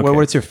first. Okay.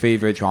 What's your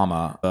favorite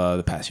drama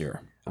the past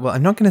year? Well,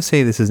 I'm not going to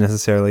say this is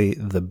necessarily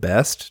the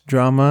best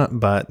drama,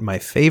 but my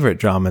favorite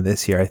drama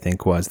this year, I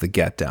think, was The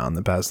Get Down,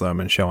 the Baz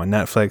Luhrmann show on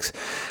Netflix.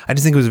 I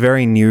just think it was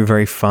very new,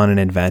 very fun and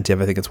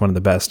inventive. I think it's one of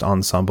the best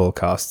ensemble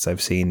casts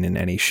I've seen in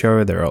any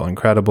show. They're all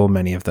incredible.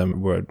 Many of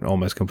them were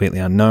almost completely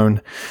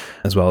unknown,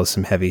 as well as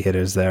some heavy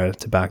hitters there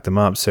to back them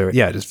up. So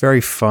yeah, just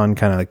very fun,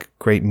 kind of like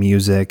great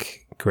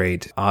music,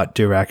 great art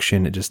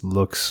direction. It just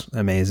looks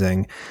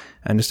amazing.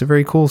 And just a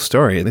very cool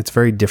story. It's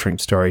very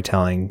different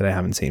storytelling that I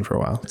haven't seen for a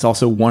while. It's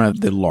also one of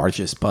the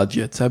largest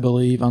budgets, I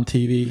believe, on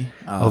TV.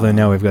 Although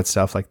now we've got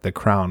stuff like The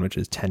Crown, which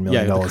is $10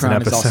 million an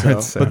episode.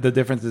 Also, but the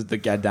difference is The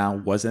Get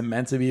Down wasn't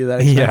meant to be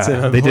that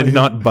expensive. Yeah, they did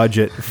not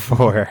budget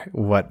for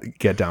what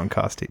Get Down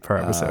cost per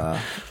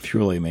episode.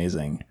 Truly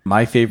amazing.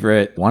 My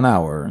favorite 1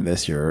 hour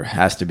this year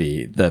has to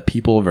be The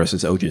People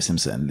versus O.J.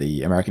 Simpson,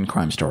 the American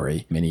crime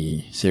story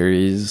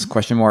mini-series,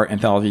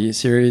 anthology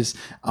series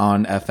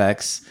on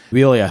FX.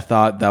 Really, I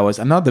thought that was...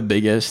 I'm not the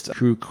biggest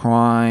true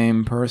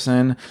crime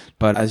person,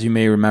 but as you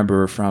may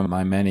remember from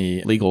my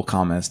many legal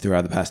comments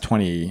throughout the past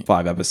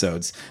 25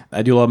 episodes,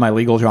 I do love my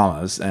legal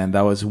dramas, and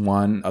that was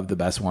one of the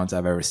best ones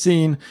I've ever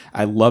seen.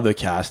 I love the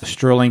cast.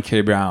 Sterling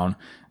K. Brown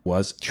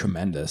was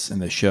tremendous in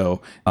the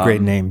show.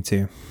 Great name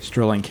too.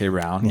 Sterling K.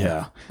 Brown,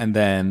 yeah. And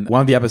then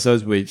one of the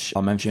episodes, which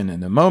I'll mention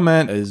in a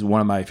moment, is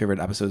one of my favorite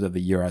episodes of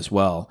the year as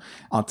well.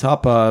 On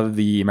top of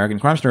the American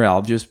Crime Story,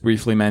 I'll just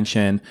briefly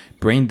mention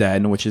Brain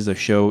Dead, which is a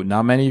show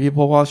not many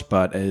people watch,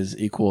 but is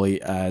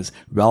equally as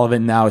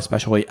relevant now,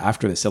 especially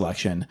after this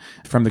election.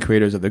 From the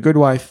creators of The Good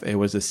Wife, it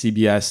was a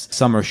CBS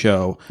summer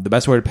show. The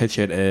best way to pitch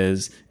it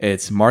is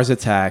it's Mars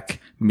Attack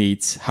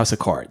meets House of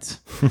Cards.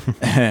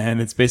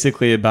 And it's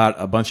basically about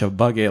a bunch of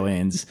bug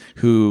aliens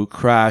who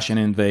crash and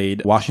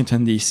invade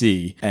Washington,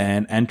 D.C.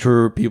 and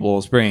enter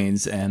people's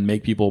brains and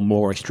make people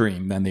more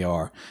extreme than they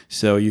are.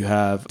 So you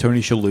have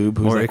Tony Shalhoub,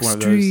 who's more like extreme.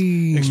 One of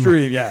those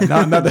extreme, yeah,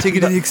 not the, take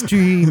it to the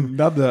extreme.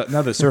 not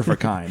the surfer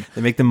kind.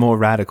 They make them more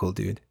radical,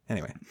 dude.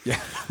 Anyway,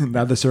 yeah,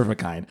 not the surfer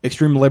kind.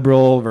 Extreme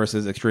liberal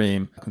versus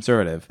extreme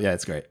conservative. Yeah,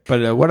 it's great.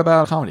 But what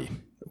about comedy?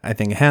 I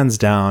think hands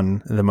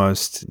down the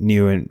most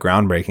new and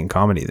groundbreaking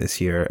comedy this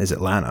year is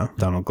Atlanta,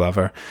 Donald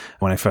Glover.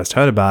 When I first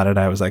heard about it,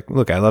 I was like,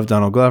 look, I love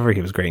Donald Glover.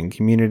 He was great in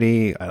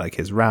Community. I like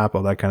his rap,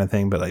 all that kind of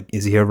thing. But like,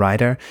 is he a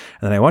writer? And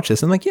then I watched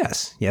this and I'm like,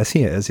 yes,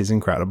 he is. He's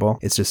incredible.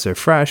 It's just so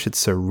fresh. It's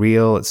so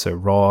real. It's so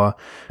raw.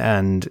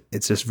 And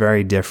it's just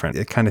very different.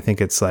 I kind of think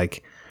it's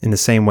like, in the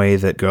same way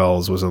that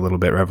Girls was a little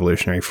bit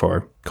revolutionary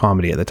for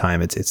comedy at the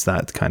time, it's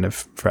that kind of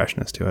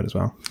freshness to it as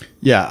well.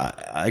 Yeah,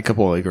 I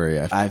completely agree.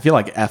 I feel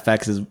like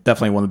FX is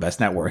definitely one of the best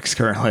networks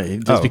currently,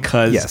 just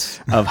because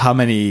of how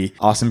many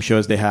awesome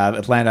shows they have.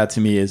 Atlanta, to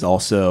me, is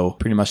also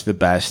pretty much the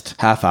best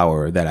half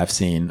hour that I've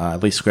seen,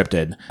 at least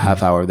scripted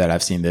half hour that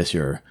I've seen this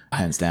year,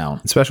 hands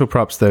down. Special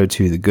props, though,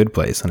 to The Good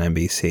Place on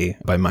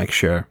NBC by Mike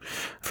Schur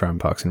from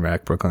Parks and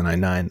Rec, Brooklyn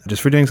Nine-Nine,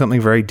 just for doing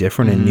something very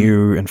different and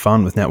new and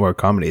fun with network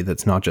comedy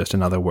that's not just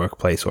another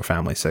workplace or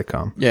family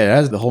sitcom. Yeah, it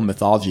has the whole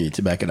mythology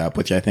to back it up,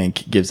 which I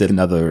think gives it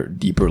another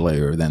deeper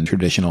layer than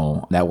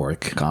traditional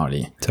network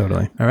comedy.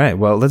 Totally. All right.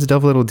 Well, let's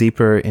delve a little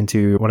deeper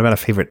into what about a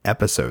favorite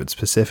episode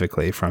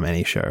specifically from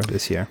any show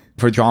this year?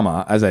 For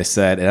drama, as I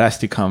said, it has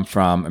to come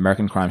from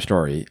American Crime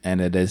Story,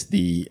 and it is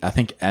the, I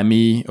think,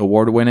 Emmy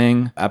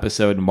award-winning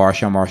episode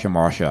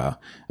Marsha,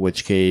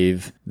 which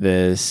gave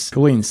this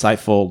really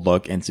insightful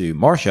look into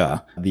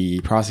Marsha, the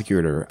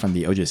prosecutor from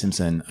the O.J.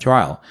 Simpson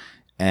trial.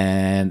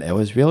 And it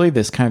was really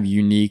this kind of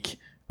unique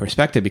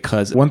perspective,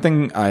 because one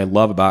thing I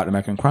love about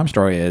American Crime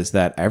Story is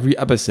that every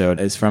episode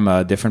is from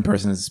a different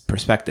person's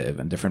perspective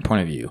and different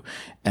point of view.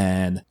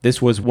 And this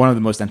was one of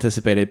the most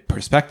anticipated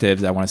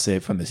perspectives, I want to say,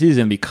 from the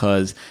season,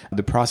 because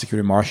the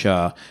prosecutor,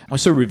 Marsha,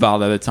 was so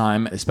reviled at the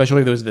time,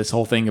 especially there was this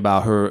whole thing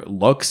about her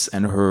looks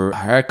and her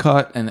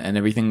haircut and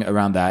everything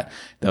around that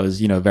was,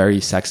 very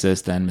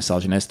sexist and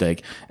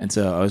misogynistic. And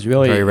so I was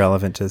really very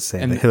relevant to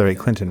say the Hillary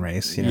Clinton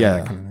race.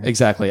 Yeah,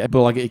 exactly.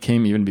 But like it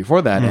came even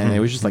before that, and it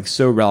was just like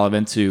so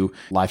relevant to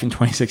life in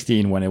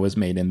 2016 when it was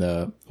made in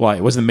it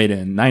wasn't made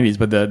in the 90s,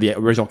 but the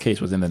original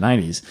case was in the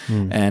 90s.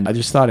 And I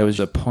just thought it was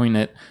a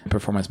poignant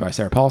performance by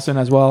Sarah Paulson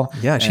as well.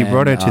 Yeah, she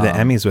brought her to the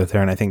Emmys with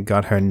her, and I think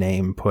got her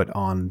name put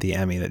on the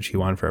Emmy that she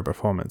won for her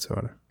performance.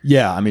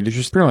 Yeah, I mean, it's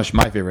just pretty much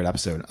my favorite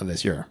episode of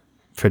this year.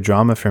 For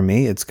drama, for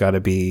me, it's got to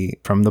be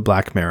from The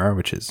Black Mirror,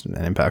 which is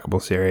an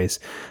impeccable series.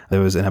 There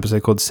was an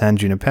episode called San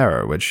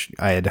Junipero, which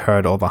I had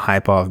heard all the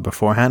hype of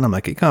beforehand. I'm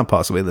like, it can't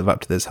possibly live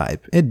up to this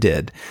hype. It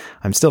did.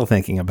 I'm still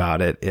thinking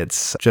about it.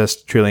 It's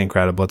just truly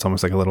incredible. It's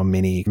almost like a little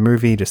mini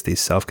movie, just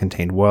these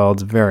self-contained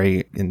worlds.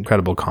 Very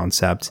incredible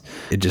concept.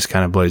 It just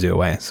kind of blows you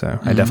away. So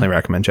I definitely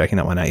recommend checking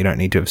that one out. You don't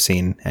need to have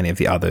seen any of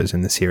the others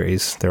in the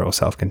series. They're all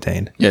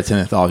self-contained. Yeah, it's an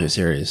anthology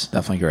series.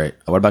 Definitely great.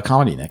 What about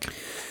comedy, Nick?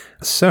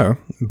 So,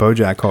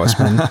 BoJack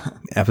Horseman,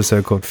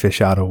 episode called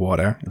Fish Out of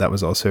Water. That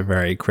was also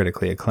very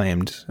critically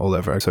acclaimed all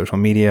over social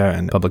media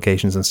and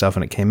publications and stuff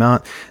when it came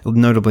out,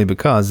 notably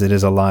because it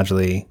is a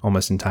largely,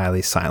 almost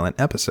entirely silent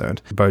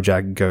episode.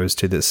 BoJack goes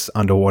to this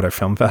underwater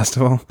film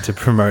festival to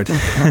promote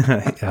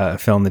a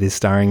film that he's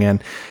starring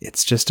in.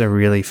 It's just a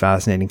really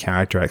fascinating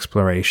character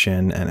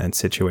exploration and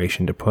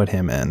situation to put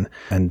him in,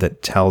 and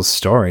that tells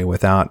story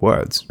without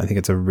words. I think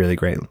it's a really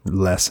great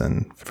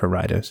lesson for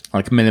writers.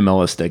 Like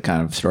minimalistic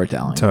kind of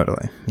storytelling. Totally.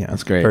 Yeah,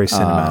 that's great. Very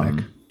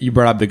cinematic. You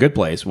brought up The Good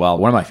Place. Well,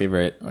 one of my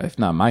favorite, if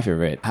not my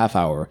favorite, half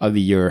hour of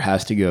the year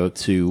has to go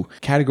to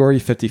Category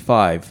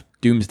 55,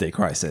 Doomsday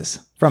Crisis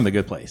from The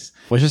Good Place.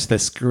 It was just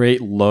this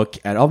great look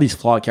at all these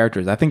flawed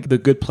characters. I think The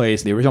Good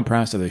Place, the original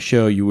premise of the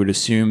show, you would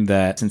assume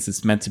that since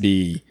it's meant to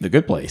be The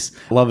Good Place,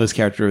 a lot of those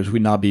characters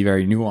would not be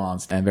very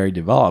nuanced and very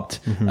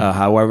developed.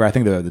 However, I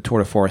think the tour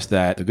de force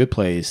that The Good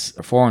Place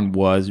performed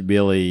was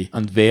really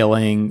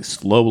unveiling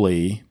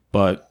slowly,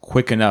 but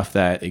quick enough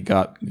that it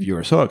got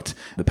viewers hooked,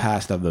 the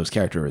past of those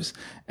characters.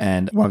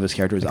 And one of those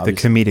characters, like the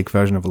comedic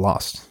version of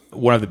Lost.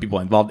 One of the people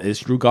involved is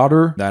Drew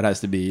Goddard. That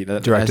has to be...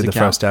 Directed the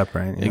first step,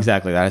 right? Yeah.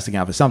 Exactly. That has to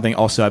count for something.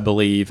 Also, I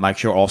believe Mike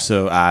Schur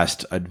also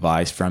asked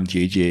advice from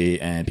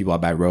Gigi and people at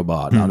Bad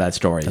Robot on that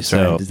story. That's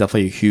so right. It's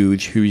definitely a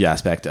huge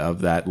aspect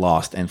of that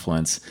Lost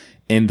influence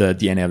in the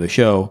DNA of the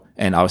show.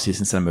 And obviously,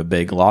 since I'm a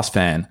big Lost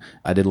fan,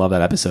 I did love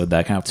that episode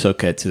that kind of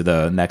took it to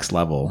the next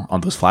level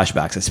on those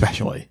flashbacks,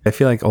 especially. I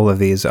feel like all of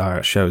these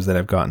are shows that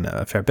have gotten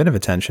a fair bit of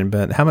attention,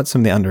 but how about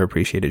some of the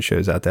underappreciated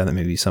shows out there that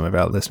maybe some of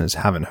our listeners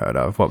haven't heard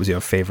of? What was your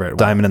favorite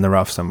diamond in the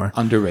rough somewhere?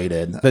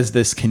 Underrated. There's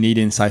this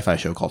Canadian sci-fi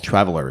show called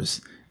Travelers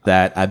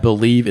that I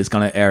believe is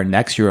going to air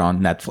next year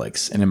on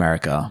Netflix in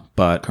America,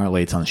 but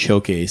currently it's on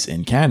Showcase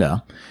in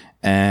Canada.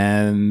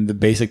 And the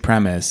basic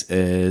premise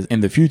is in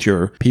the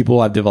future,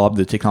 people have developed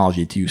the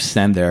technology to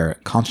send their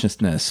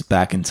consciousness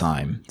back in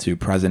time to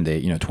present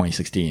day,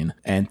 2016,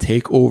 and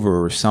take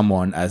over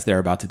someone as they're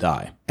about to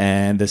die.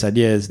 And this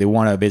idea is they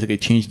want to basically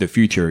change the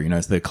future.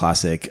 It's the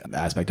classic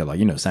aspect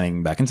of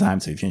sending back in time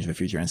to change the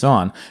future and so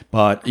on.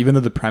 But even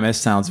though the premise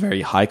sounds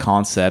very high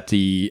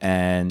concept-y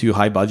and too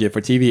high budget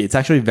for TV, it's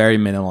actually very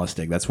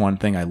minimalistic. That's one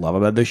thing I love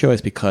about the show,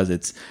 is because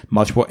it's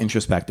much more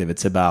introspective.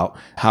 It's about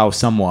how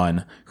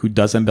someone who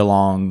doesn't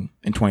belong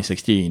in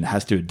 2016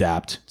 has to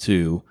adapt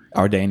to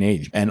our day and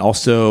age. And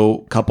also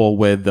coupled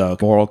with the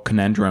moral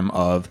conundrum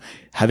of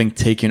having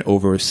taken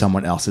over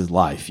someone else's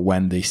life.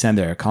 When they send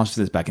their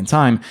consciousness back in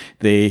time,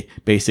 they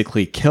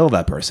basically kill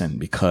that person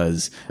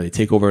because they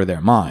take over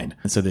their mind.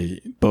 And so they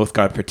both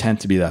got to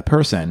pretend to be that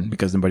person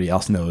because nobody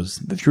else knows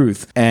the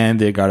truth. And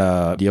they got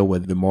to deal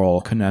with the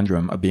moral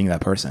conundrum of being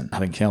that person,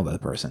 having killed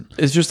that person.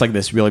 It's just like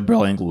this really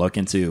brilliant look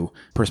into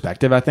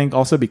perspective, I think,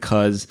 also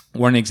because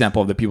one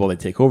example of the people they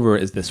take over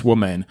is this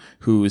woman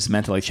who's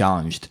mentally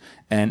challenged.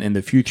 And in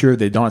the future,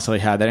 they don't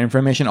necessarily have that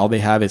information. All they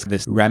have is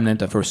this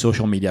remnant of her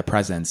social media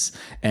presence.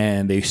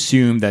 And they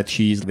assume that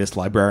she's this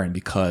librarian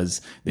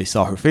because they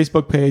saw her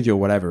Facebook page or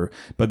whatever.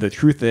 But the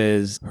truth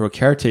is, her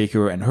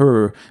caretaker and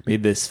her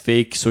made this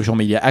fake social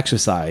media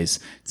exercise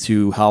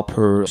to help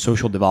her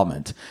social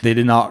development. They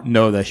did not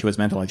know that she was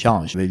mentally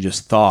challenged. They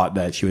just thought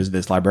that she was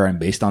this librarian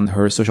based on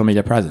her social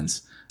media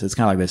presence. So it's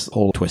kind of like this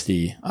whole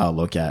twisty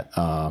look at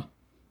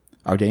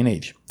our day and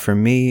age. For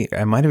me,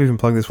 I might have even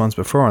plugged this once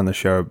before on the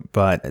show,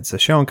 but it's a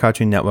show on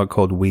Cartoon Network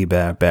called We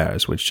Bare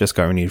Bears, which just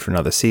got renewed for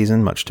another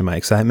season, much to my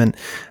excitement.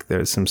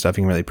 There's some stuff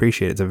you can really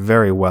appreciate. It's a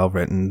very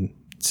well-written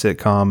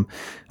sitcom.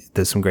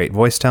 There's some great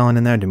voice talent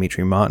in there.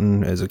 Dimitri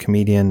Martin is a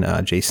comedian.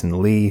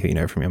 Jason Lee, who you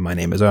know from My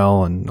Name is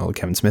Earl and all the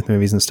Kevin Smith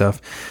movies and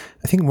stuff.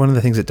 I think one of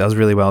the things it does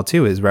really well,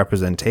 too, is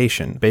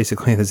representation.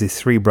 Basically, there's these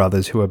three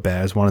brothers who are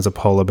bears. One is a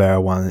polar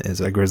bear, one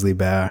is a grizzly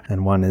bear,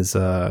 and one is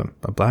a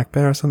black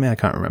bear or something. I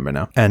can't remember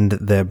now. And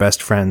they're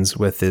best friends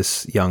with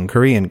this young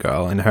Korean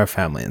girl and her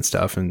family and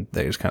stuff, and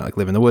they just kind of like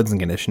live in the woods and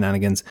get into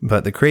shenanigans.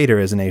 But the creator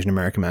is an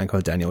Asian-American man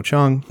called Daniel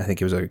Chung. I think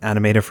he was an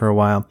animator for a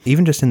while.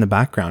 Even just in the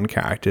background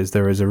characters,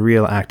 there is a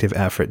real active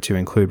effort to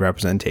include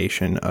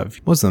representation of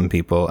Muslim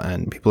people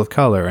and people of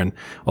color and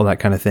all that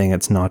kind of thing.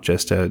 It's not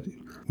just a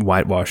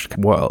whitewashed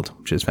world,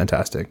 which is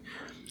fantastic.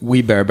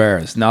 We Bare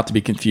Bears, not to be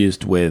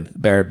confused with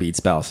Bear Beats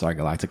Battlestar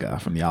Galactica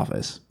from The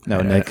Office.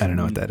 No, Nick, I don't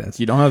know what that is.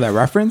 You don't know that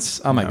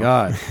reference? Oh my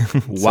God.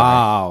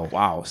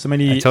 Wow. So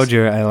many. I told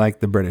you I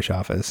like the British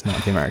Office,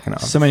 not the American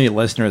Office. So many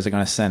listeners are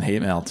going to send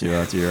hate mail to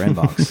your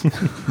inbox.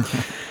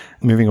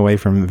 Moving away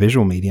from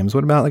visual mediums,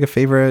 what about like a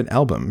favorite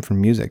album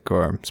from music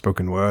or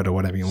spoken word or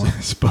whatever you want?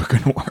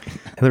 Spoken word.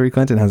 Hillary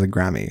Clinton has a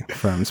Grammy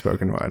from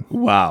spoken word.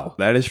 Wow.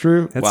 That is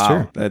true? That's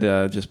true.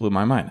 That just blew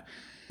my mind.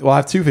 Well, I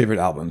have two favorite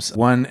albums.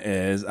 One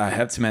is, I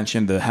have to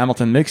mention the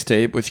Hamilton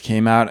mixtape, which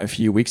came out a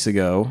few weeks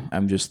ago.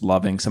 I'm just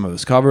loving some of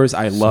those covers.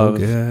 I love,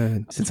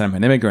 since I'm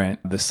an immigrant,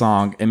 the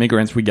song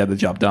Immigrants We Get the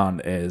Job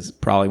Done is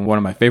probably one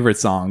of my favorite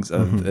songs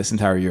of this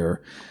entire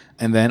year.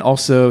 And then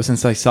also,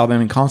 since I saw them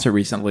in concert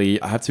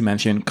recently, I have to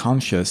mention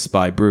Conscious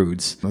by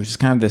Broods, which is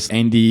kind of this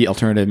indie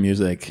alternative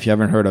music. If you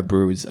haven't heard of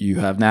Broods,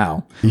 you have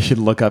now. You should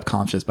look up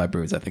Conscious by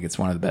Broods. I think it's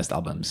one of the best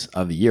albums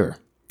of the year.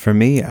 For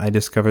me, I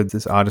discovered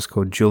this artist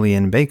called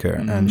Julian Baker,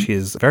 and she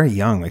is very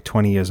young, like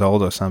 20 years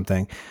old or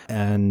something.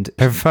 And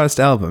her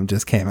first album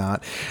just came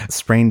out,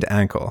 Sprained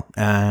Ankle.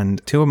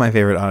 And two of my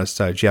favorite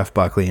artists are Jeff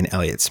Buckley and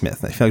Elliott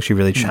Smith. I feel like she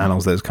really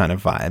channels those kind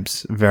of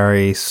vibes.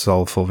 Very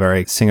soulful,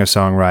 very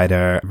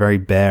singer-songwriter, very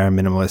bare,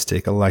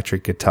 minimalistic,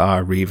 electric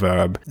guitar,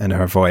 reverb, and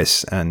her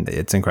voice. And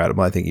it's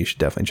incredible. I think you should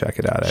definitely check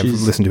it out. I've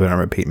listened to it on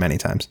repeat many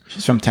times.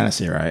 She's from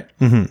Tennessee, right?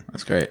 Mm-hmm.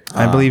 That's great.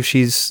 I believe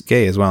she's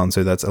gay as well. And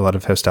so that's a lot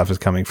of her stuff is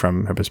coming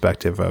from her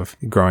perspective of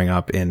growing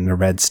up in a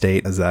red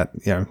state as that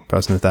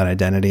person with that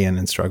identity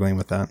and struggling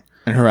with that.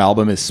 And her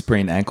album is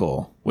Sprained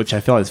Ankle, which I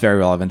feel is very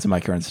relevant to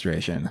my current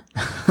situation.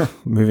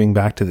 Moving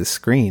back to the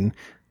screen,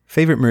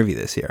 favorite movie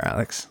this year,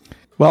 Alex?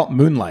 Well,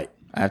 Moonlight.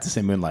 I have to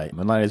say Moonlight.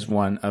 Moonlight is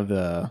one of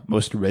the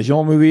most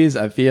original movies,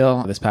 I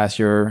feel, this past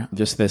year.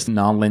 Just this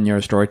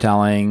non-linear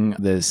storytelling,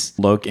 this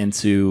look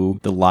into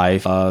the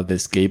life of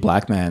this gay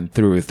black man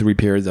through 3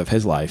 periods of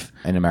his life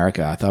in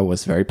America. I thought it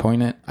was very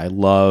poignant. I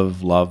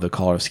love the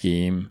color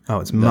scheme.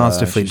 Oh, it's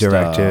masterfully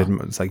directed.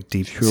 It's like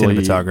deep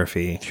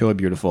cinematography. Truly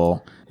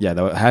beautiful. Yeah,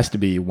 that has to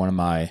be one of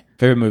my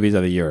favorite movies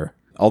of the year.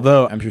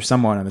 Although I'm sure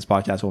someone on this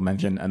podcast will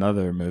mention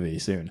another movie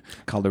soon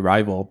called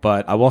Arrival.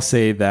 But I will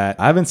say that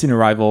I haven't seen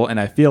Arrival, and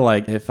I feel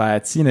like if I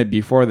had seen it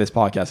before this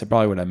podcast, I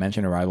probably would have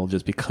mentioned Arrival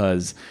just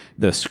because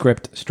the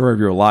script Story of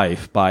Your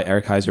Life by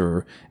Eric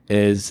Heiser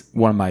is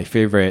one of my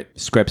favorite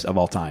scripts of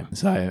all time.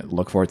 So I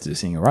look forward to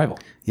seeing Arrival.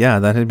 Yeah,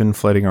 that had been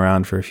floating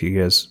around for a few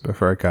years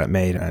before it got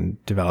made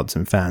and developed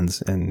some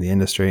fans in the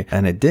industry.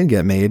 And it did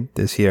get made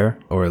this year,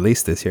 or at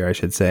least this year, I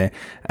should say.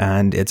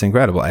 And it's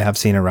incredible. I have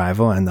seen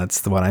Arrival, and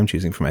that's the one I'm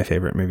choosing for my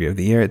favorite movie of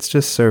the year. It's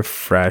just so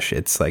fresh.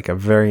 It's like a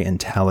very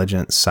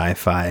intelligent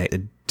sci-fi.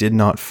 It did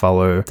not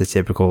follow the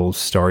typical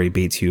story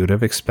beats you would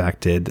have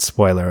expected.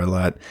 Spoiler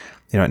alert,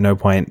 at no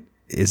point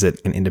is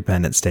it an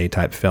Independence Day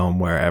type film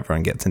where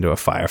everyone gets into a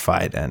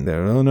firefight and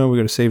they're, oh no, we're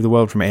going to save the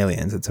world from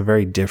aliens. It's a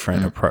very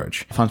different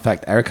approach. Fun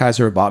fact, Eric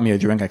Heiser bought me a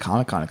drink at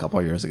Comic-Con a couple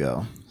of years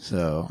ago.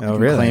 So I can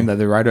really? claim that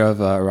the writer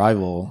of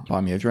Arrival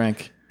bought me a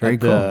drink. Very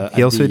cool.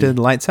 He also did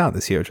Lights Out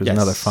this year, which was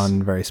another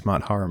fun, very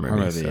smart horror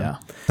movie. Yeah.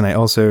 And I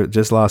also,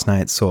 just last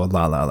night, saw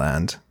La La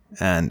Land,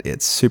 and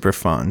it's super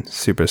fun,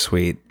 super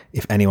sweet.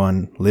 If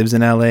anyone lives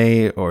in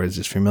LA or is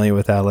just familiar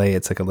with LA,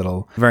 it's like a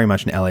little, very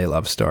much an LA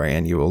love story,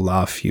 and you will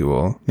laugh, you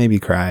will maybe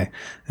cry,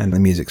 and the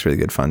music's really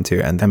good fun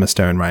too. And Emma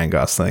Stone, Ryan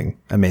Gosling,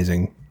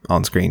 amazing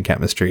on-screen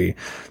chemistry,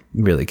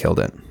 really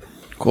killed it.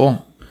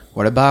 Cool.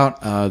 What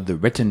about the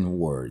written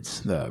words,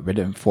 the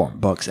written form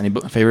books? Any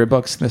favorite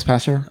books this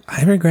past year?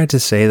 I regret to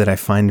say that I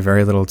find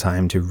very little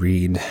time to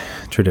read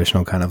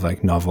traditional kind of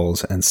like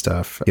novels and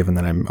stuff, given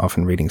that I'm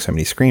often reading so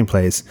many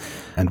screenplays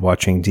and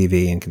watching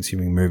TV and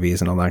consuming movies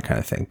and all that kind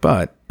of thing.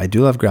 But I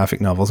do love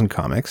graphic novels and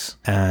comics.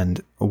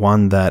 And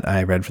one that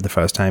I read for the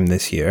first time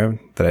this year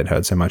that I'd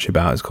heard so much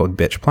about is called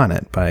Bitch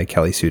Planet by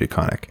Kelly Sue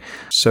DeConnick.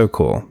 So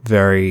cool.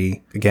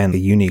 Very, again, a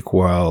unique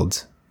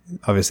world.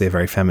 Obviously a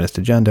very feminist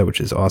agenda,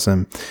 which is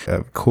awesome.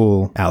 A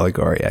cool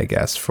allegory, I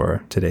guess,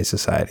 for today's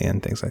society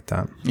and things like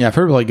that. Yeah, I've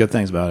heard really good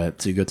things about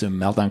it. So you go to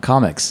Meltdown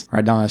Comics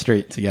right down the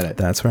street to get it.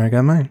 That's where I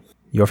got mine.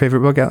 Your favorite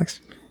book, Alex?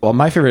 Well,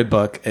 my favorite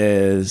book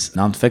is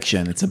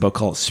nonfiction. It's a book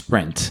called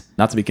Sprint,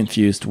 not to be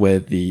confused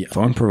with the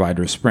phone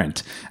provider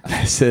Sprint.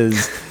 This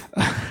is...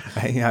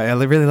 I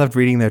really loved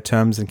reading their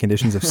terms and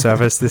conditions of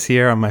service this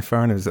year on my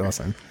phone. It was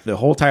awesome. The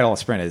whole title of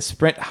Sprint is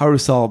Sprint, How to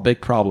Solve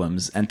Big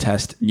Problems and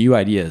Test New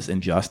Ideas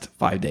in Just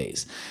 5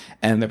 Days.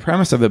 And the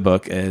premise of the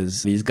book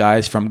is these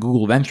guys from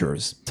Google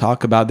Ventures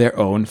talk about their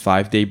own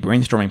 5-day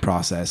brainstorming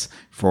process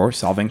for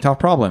solving tough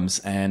problems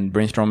and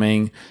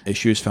brainstorming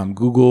issues from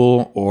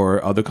Google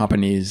or other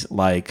companies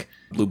like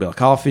Bluebell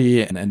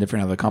Coffee and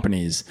different other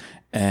companies.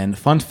 And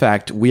fun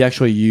fact, we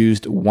actually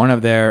used one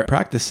of their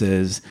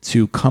practices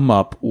to come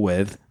up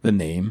with the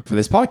name for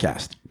this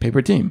podcast,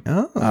 Paper Team.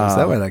 Oh, is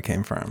that where that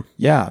came from?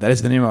 Yeah, that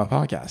is the name of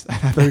our podcast.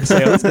 I thought you'd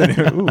say, what's the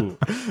name? Ooh.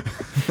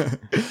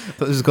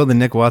 This is called The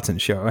Nick Watson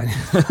Show.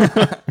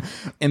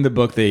 In the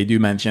book, they do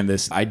mention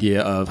this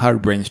idea of how to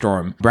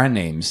brainstorm brand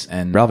names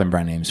and relevant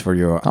brand names for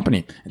your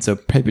company. And so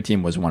Paper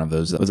Team was one of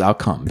those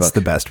outcomes. It's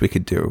the best we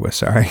could do. We're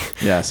sorry.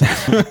 Yes.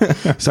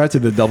 Sorry to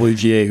the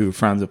WGA who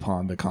frowns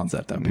upon the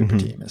concept of Paper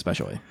Team,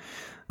 especially.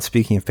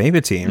 Speaking of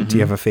Paper Team, do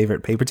you have a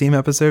favorite Paper Team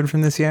episode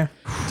from this year?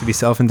 To be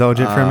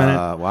self-indulgent for a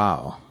minute?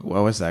 Wow.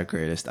 What was that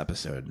greatest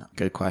episode?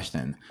 Good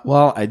question.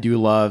 Well, I do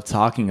love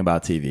talking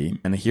about TV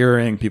and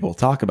hearing people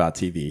talk about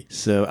TV.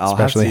 So I'll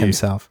Especially have to...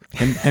 himself.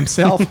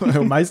 Himself?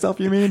 Myself,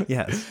 you mean?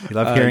 Yes. You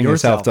love hearing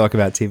yourself talk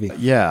about TV.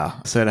 Yeah.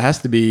 So it has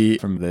to be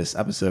from this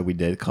episode we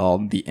did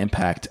called The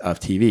Impact of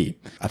TV.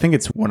 I think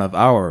it's one of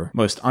our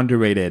most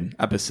underrated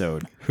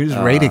episode. Who's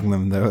rating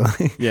them, though?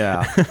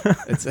 Yeah.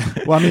 It's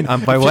well, I mean...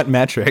 by what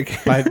metric?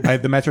 by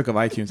the metric of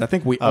iTunes. I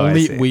think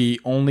we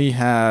only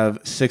have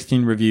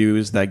 16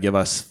 reviews that give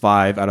us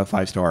 5 out of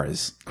 5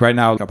 stars. Right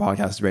now, our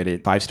podcast is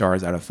rated 5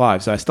 stars out of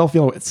 5. So I still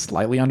feel it's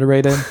slightly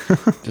underrated,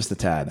 just a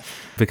tad.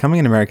 Becoming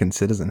an American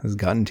citizen has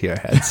gotten to your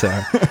head, so...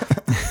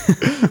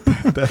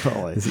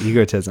 Definitely. It's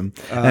egotism.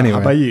 Anyway.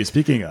 How about you?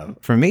 Speaking of.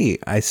 For me,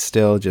 I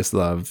still just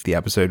love the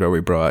episode where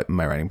we brought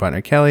my writing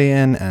partner Kelly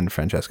in and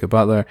Francesca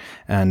Butler,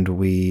 and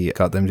we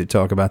got them to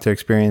talk about their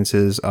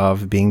experiences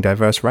of being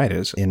diverse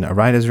writers in a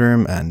writer's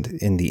room and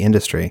in the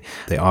industry.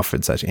 They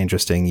offered such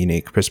interesting,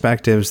 unique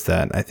perspectives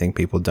that I think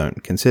people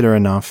don't consider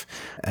enough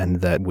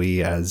and that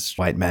we as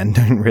white men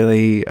don't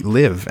really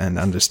live and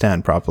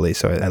understand properly.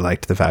 So I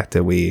liked the fact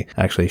that we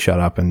actually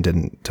shut up and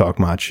didn't talk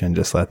much and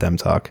just let them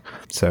talk.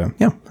 So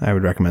yeah, I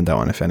would recommend that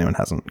one if anyone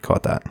hasn't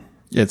caught that.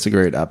 Yeah, it's a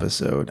great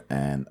episode.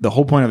 And the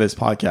whole point of this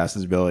podcast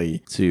is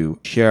really to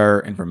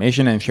share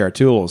information and share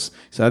tools.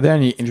 So are there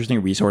any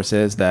interesting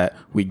resources that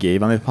we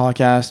gave on this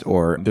podcast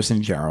or just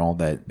in general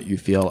that you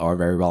feel are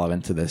very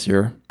relevant to this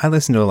year? I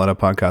listen to a lot of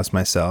podcasts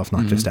myself,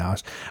 not just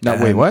ours.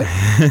 Wait, what?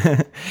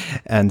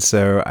 And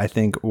so I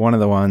think one of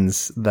the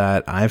ones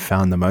that I've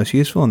found the most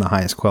useful and the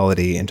highest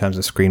quality in terms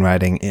of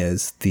screenwriting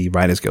is the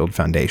Writers Guild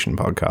Foundation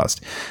podcast.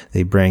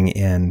 They bring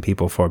in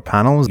people for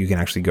panels. You can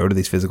actually go to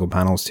these physical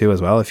panels too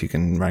as well if you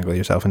can wrangle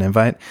yourself an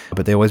invite,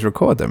 but they always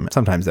record them.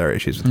 Sometimes there are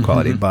issues with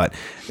quality, but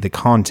the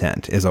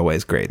content is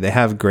always great. They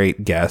have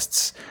great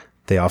guests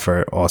They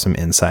offer awesome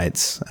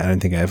insights. I don't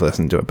think I've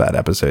listened to a bad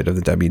episode of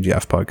the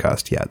WGF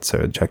podcast yet,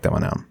 so check that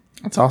one out.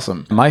 That's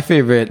awesome. My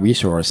favorite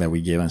resource that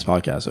we gave on this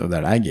podcast, or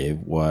that I gave,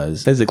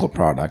 was a physical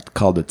product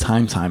called the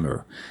Time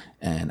Timer.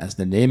 And as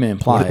the name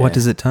implies... What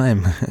does it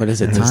time? What does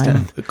it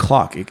time? A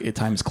clock. It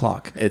times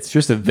clock. It's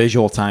just a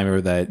visual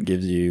timer that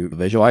gives you a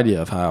visual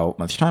idea of how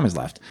much time is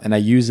left. And I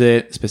use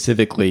it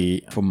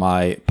specifically for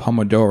my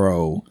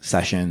Pomodoro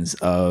sessions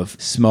of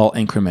small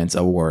increments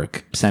of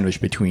work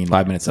sandwiched between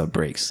 5 minutes of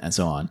breaks and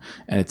so on.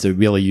 And it's a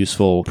really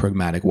useful,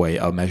 pragmatic way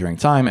of measuring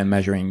time and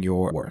measuring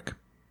your work.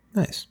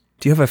 Nice.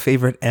 Do you have a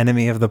favorite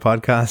enemy of the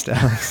podcast,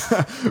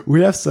 Alex?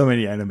 We have so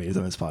many enemies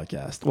on this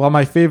podcast. Well,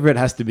 my favorite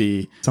has to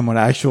be someone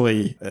I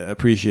actually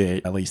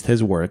appreciate, at least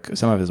his work,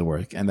 some of his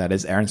work, and that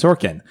is Aaron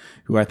Sorkin,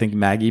 who I think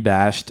Maggie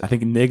bashed. I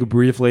think Nick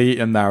briefly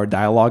in our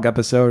dialogue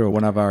episode, or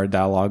one of our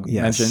dialogue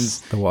mentions.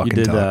 The walk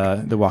and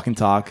talk. The walk and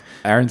talk.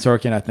 Aaron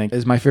Sorkin, I think,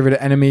 is my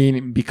favorite enemy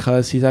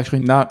because he's actually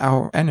not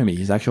our enemy.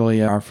 He's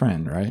actually our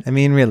friend, right? I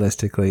mean,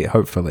 realistically,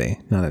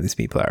 hopefully, none of these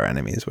people are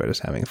enemies. We're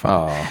just having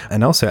fun. Oh.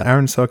 And also,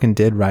 Aaron Sorkin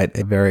did write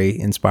a very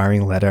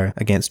inspiring letter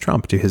against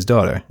Trump to his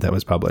daughter that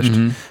was published.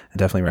 I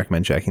definitely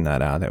recommend checking that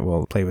out. It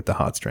will play with the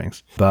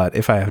heartstrings. But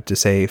if I have to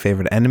say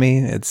favorite enemy,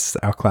 it's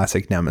our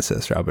classic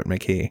nemesis, Robert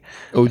McKee.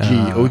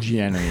 OG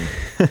enemy.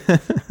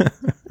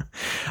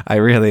 I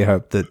really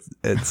hope that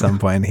at some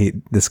point he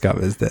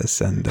discovers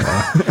this and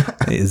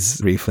is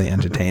briefly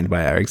entertained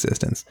by our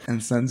existence.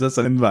 And sends us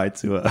an invite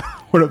to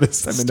one of his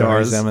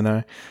seminars.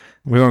 Seminar.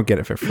 We won't get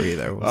it for free,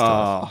 though.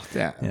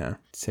 Damn. Yeah,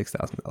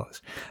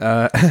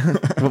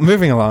 $6,000. Well,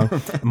 moving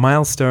along,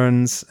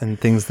 milestones and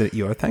things that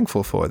you are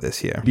thankful for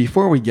this year.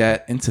 Before we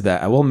get into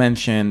that, I will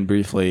mention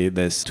briefly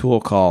this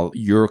tool called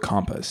Your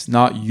Compass.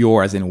 Not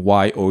your as in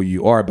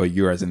Y-O-U-R, but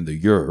your as in the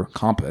Your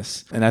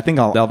Compass. And I think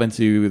I'll delve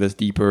into this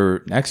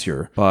deeper next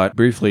year. But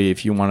briefly,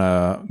 if you want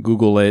to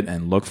Google it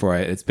and look for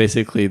it, it's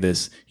basically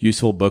this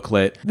useful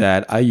booklet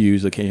that I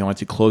use occasionally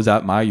to close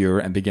out my year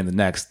and begin the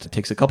next. It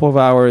takes a couple of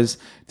hours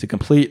to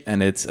complete,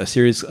 and it's a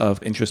series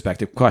of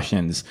introspective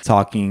questions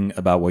talking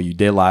about what you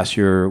did last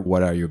year,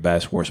 what are your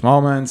best, worst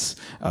moments,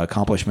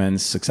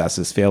 accomplishments,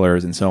 successes,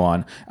 failures, and so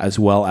on, as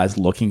well as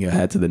looking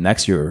ahead to the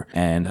next year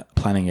and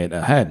planning it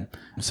ahead.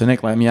 So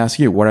Nick, let me ask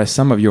you, what are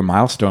some of your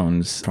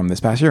milestones from this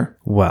past year?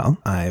 Well,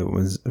 I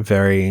was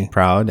very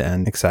proud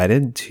and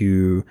excited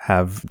to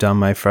have done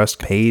my first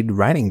paid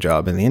writing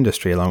job in the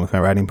industry along with my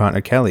writing partner,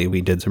 Kelly.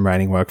 We did some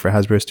writing work for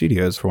Hasbro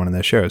Studios for one of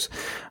their shows.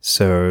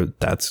 So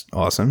that's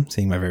awesome,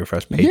 seeing my very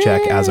first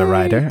paycheck as a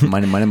writer.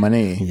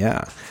 Money.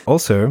 Yeah.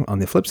 Also, on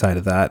the flip side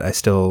of that, I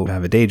still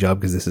have a day job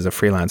because this is a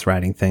freelance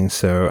writing thing.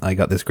 So I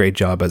got this great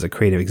job as a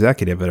creative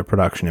executive at a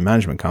production and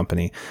management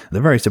company. The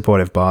very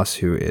supportive boss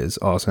who is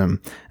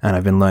awesome. And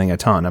I've been learning a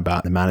ton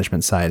about the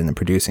management side and the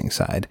producing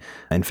side.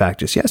 In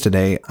fact, just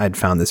yesterday, I'd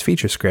found this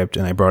feature script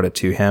and I brought it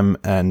to him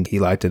and he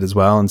liked it as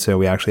well. And so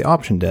we actually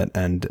optioned it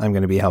and I'm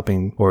going to be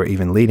helping or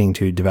even leading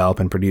to develop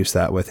and produce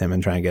that with him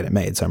and try and get it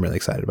made. So I'm really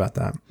excited about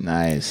that.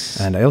 Nice.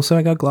 And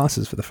I got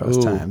glasses for the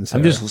first time. So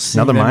I'm just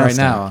seeing them right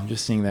now. I'm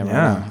just seeing them right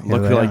now.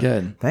 Look really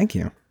good. Thank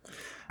you.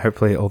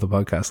 Hopefully all the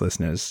podcast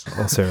listeners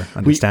also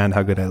understand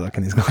how good I look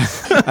in these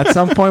glasses. At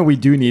some point, we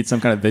do need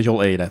some kind of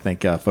visual aid. I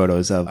think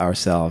photos of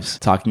ourselves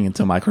talking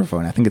into a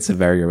microphone. I think it's a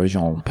very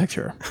original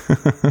picture.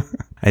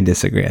 I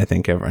disagree. I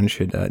think everyone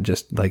should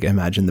just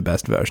imagine the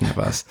best version of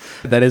us.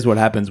 That is what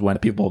happens when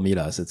people meet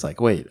us. It's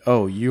like, wait,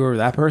 oh, you're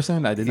that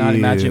person? I did not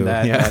imagine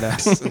that.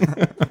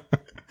 Yeah.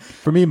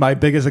 For me, my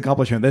biggest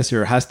accomplishment this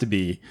year has to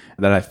be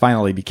that I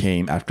finally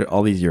became, after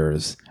all these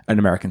years, an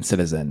American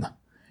citizen.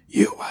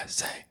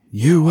 USA.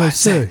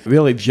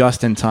 Really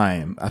just in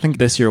time. I think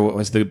this year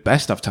was the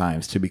best of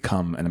times to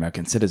become an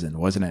American citizen,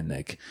 wasn't it,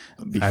 Nick?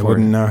 I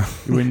wouldn't know.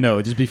 You wouldn't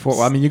know. Just before.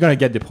 Well, I mean, you're going to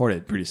get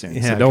deported pretty soon.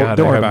 Yeah, so don't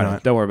worry about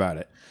it. Don't worry about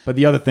it. But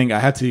the other thing I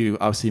had to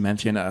obviously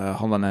mention,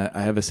 hold on,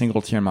 I have a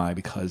single tear in my eye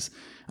because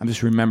I'm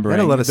just remembering. I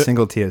had a lot of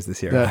single tears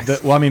this year.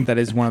 Well, I mean, that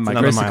is one of my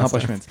greatest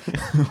accomplishments.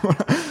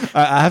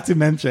 I have to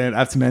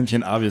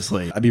mention,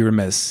 obviously, I'd be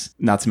remiss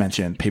not to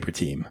mention Paper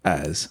Team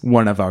as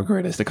one of our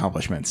greatest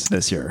accomplishments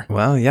this year.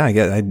 Well, yeah,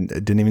 I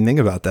didn't even think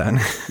about that.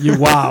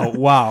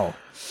 Wow.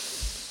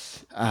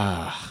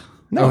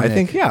 No, I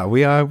think,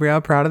 we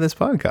are proud of this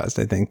podcast.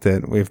 I think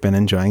that we've been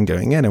enjoying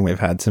doing it and we've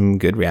had some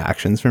good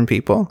reactions from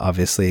people.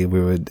 Obviously,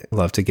 we would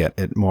love to get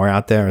it more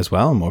out there as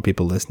well, more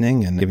people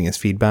listening and giving us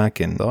feedback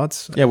and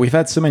thoughts. Yeah, we've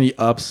had so many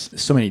ups,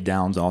 so many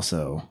downs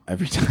also.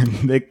 Every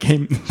time they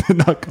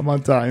did not come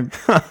on time.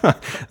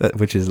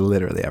 Which is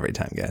literally every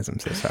time, guys. I'm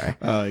so sorry.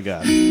 Oh, my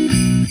God.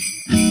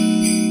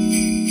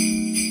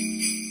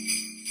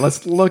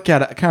 Let's look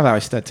at kind of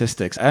our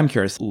statistics. I'm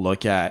curious to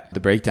look at the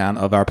breakdown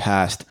of our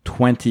past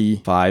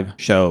 25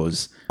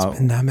 shows It's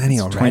been that many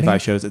already?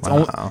 25 shows.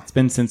 It's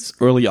been since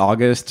early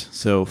August,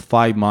 so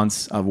 5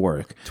 months of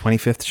work.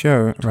 25th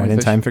show, right in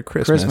time for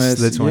Christmas.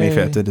 The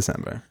 25th of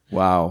December.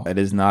 Wow, it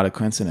is not a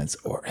coincidence,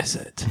 or is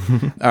it?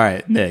 All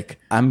right, Nick,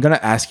 I'm going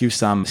to ask you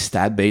some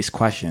stat-based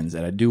questions,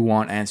 and I do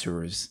want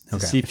answers to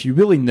see if you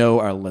really know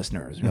our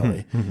listeners,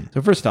 really.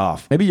 So first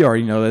off, maybe you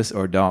already know this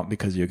or don't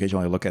because you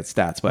occasionally look at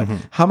stats, but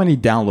how many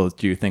downloads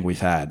do you think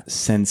we've had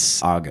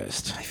since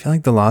August? I feel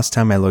like the last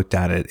time I looked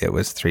at it, it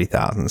was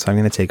 3,000. So I'm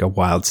going to take a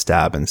wild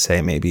stab and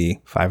say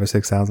maybe 5,000 or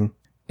 6,000.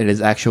 It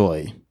is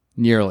actually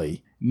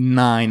nearly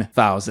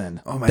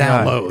 9,000 downloads.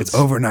 God, it's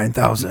over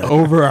 9,000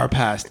 over our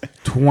past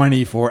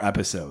 24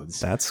 episodes.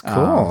 That's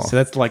cool. So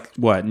that's like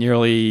what,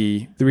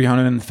 nearly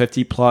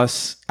 350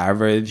 plus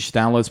average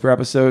downloads per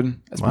episode.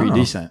 That's pretty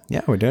decent.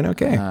 Yeah, we're doing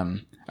okay. All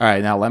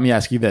right, now let me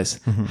ask you this.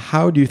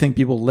 How do you think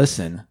people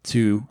listen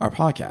to our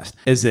podcast?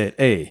 Is it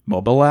A,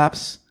 mobile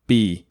apps,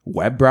 B,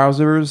 web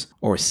browsers,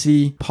 or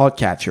C,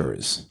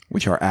 podcatchers,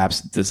 which are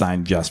apps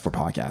designed just for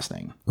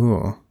podcasting?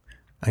 Ooh.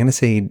 I'm going to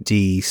say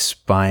D,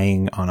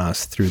 spying on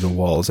us through the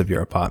walls of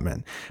your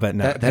apartment. But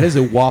no. That is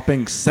a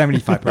whopping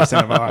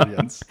 75% of our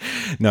audience.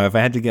 No, if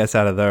I had to guess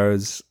out of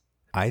those,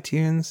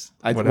 iTunes?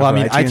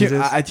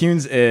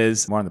 iTunes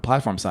is more on the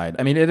platform side.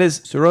 I mean, it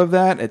is sort of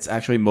that. It's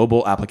actually a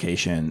mobile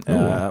application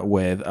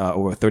with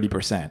over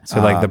 30%. So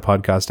like the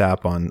podcast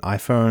app on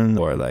iPhone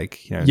or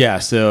like, you know. Yeah,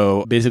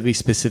 so basically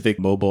specific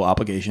mobile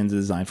applications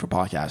designed for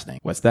podcasting.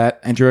 What's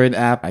that Android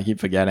app? I keep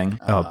forgetting.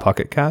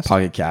 Pocket Cast?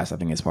 Pocket Cast, I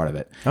think is part of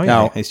it. Oh, yeah,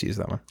 now, I used to use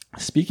that one.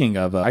 Speaking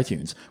of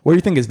iTunes, what do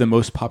you think is the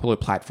most popular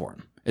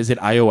platform? Is it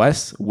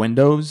iOS,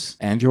 Windows,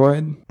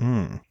 Android?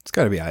 It's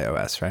got to be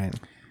iOS, right?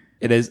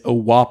 It is a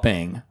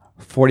whopping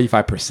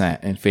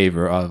 45% in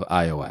favor of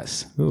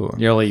iOS. Ooh.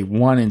 Nearly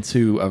 1 in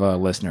 2 of our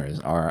listeners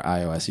are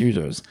iOS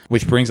users,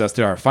 which brings us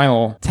to our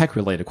final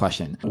tech-related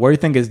question. What do you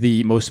think is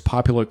the most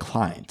popular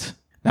client?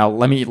 Now,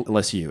 let me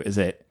list you. Is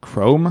it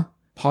Chrome,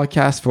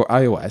 Podcast for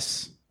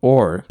iOS,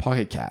 or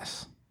Pocket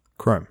Cast?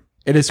 Chrome.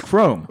 It is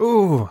Chrome.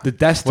 Ooh. The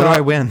desktop. What do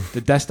I win? The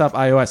desktop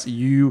iOS.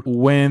 You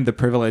win the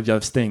privilege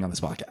of staying on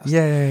this podcast.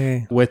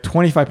 Yay. With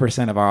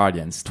 25% of our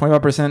audience.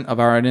 25% of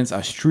our audience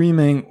are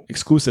streaming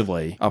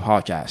exclusively a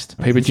podcast.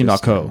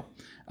 Paperteam.co.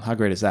 How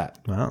great is that?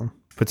 Wow.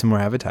 Put some more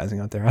advertising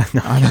out there.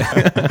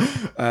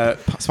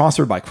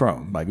 Sponsored by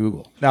Chrome, by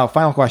Google. Now,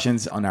 final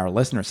questions on our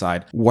listener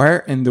side. Where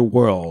in the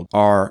world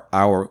are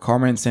our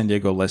Carmen San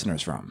Diego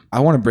listeners from?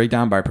 I want to break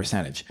down by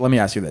percentage. Let me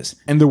ask you this.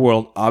 In the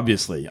world,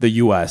 obviously, the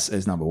US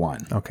is number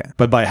 1. Okay.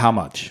 But by how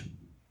much?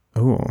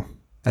 Ooh.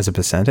 As a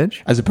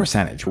percentage? As a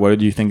percentage. What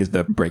do you think is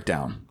the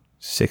breakdown?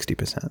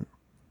 60%.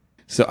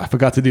 So I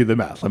forgot to do the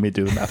math. Let me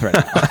do the math right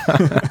now.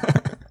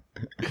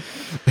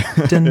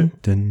 Dun,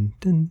 dun,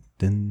 dun,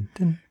 dun,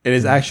 dun. It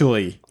is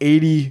actually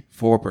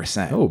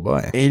 84%. Oh,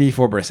 boy.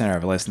 84%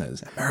 of our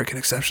listeners. American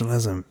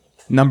exceptionalism.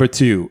 Number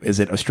 2, is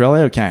it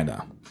Australia or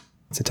Canada?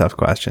 It's a tough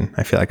question.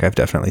 I feel like I've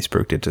definitely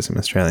spooked it to some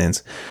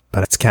Australians,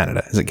 but it's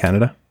Canada. Is it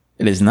Canada?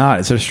 It is not.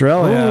 It's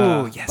Australia.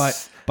 Oh,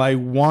 yes. By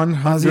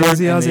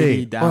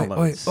 180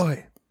 downloads.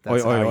 Oi.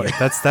 Oi.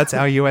 That's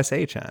our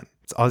USA chant.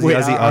 It's Aussie, Wait,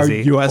 Aussie, our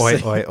Aussie.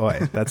 USA.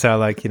 Oi. That's our,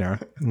 like, you know,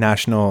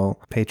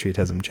 national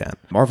patriotism chant.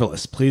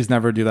 Marvelous. Please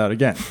never do that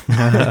again.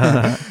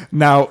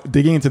 Now,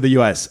 digging into the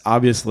US,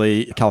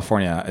 obviously,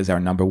 California is our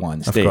number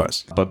 1 state. Of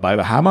course. But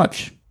by how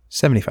much?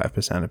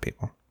 75% of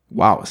people.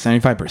 Wow,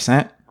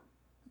 75%?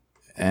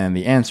 And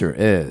the answer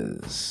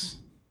is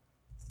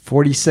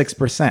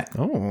 46%.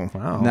 Oh,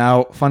 wow.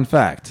 Now, fun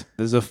fact,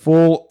 there's a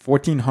full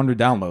 1,400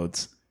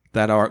 downloads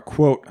that are,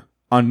 quote,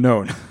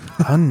 unknown.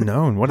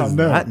 Unknown? What does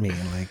that mean?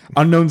 Like,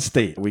 unknown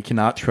state. We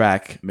cannot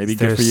track. Maybe is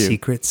there good for a you.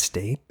 secret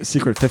state?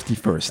 Secret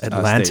 51st.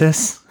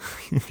 Atlantis?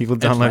 People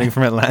downloading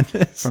from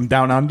Atlantis? From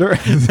down under?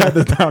 Is that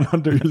the down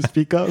under you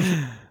speak of?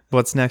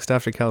 What's next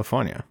after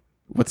California?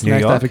 What's New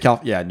next York? after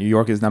California? Yeah, New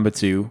York is number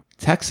 2.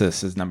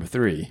 Texas is number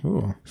 3.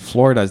 Ooh.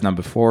 Florida is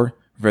number 4.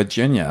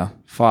 Virginia,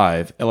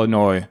 5.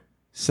 Illinois,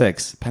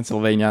 6.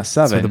 Pennsylvania,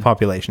 7. So the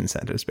population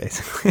centers,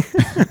 basically.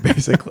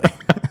 Basically.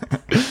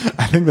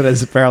 I think that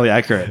is fairly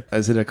accurate.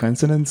 Is it a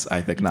coincidence?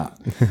 I think not.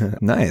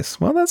 Nice.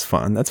 Well, that's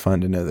fun. That's fun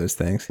to know those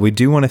things. We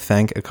do want to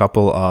thank a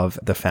couple of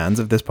the fans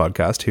of this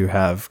podcast who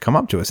have come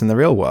up to us in the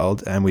real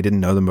world, and we didn't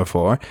know them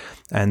before,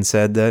 and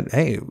said that,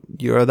 hey,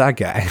 you're that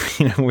guy.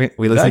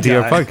 We listened to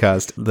your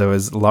podcast. There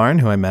was Lauren,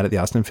 who I met at the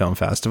Austin Film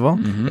Festival,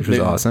 which was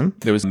awesome.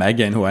 There was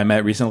Megan, who I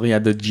met recently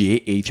at the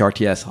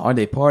GHRTS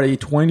Holiday Party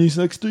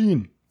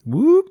 2016.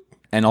 Whoop.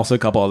 And also a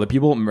couple other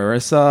people,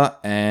 Marissa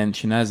and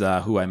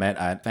Chineza, who I met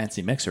at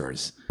Fancy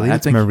Mixers. I believe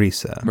it's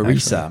Marisa.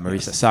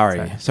 Marisa. Sorry,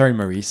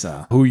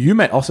 Marisa. Who you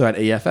met also at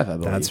AFF, I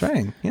believe. That's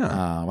right.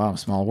 Yeah. Wow,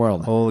 small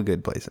world. All the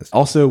good places.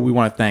 Also, we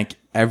want to thank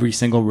every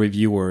single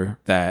reviewer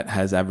that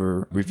has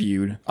ever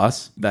reviewed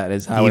us. That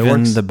is how it works.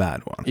 Even the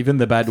bad one. Even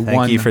the bad one.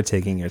 Thank you for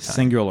taking your time.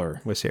 Singular.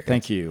 We're serious.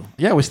 Thank you.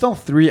 Yeah, we're still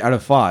 3 out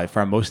of 5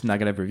 for our most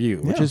negative review,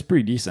 which is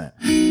pretty decent.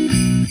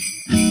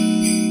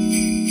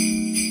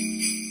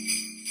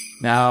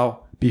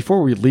 Now,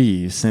 before we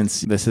leave,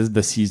 since this is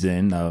the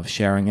season of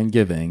sharing and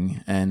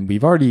giving, and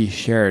we've already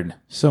shared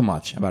so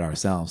much about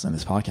ourselves in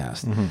this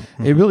podcast,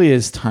 it really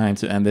is time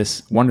to end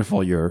this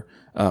wonderful year,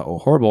 or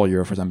horrible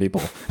year for some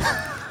people,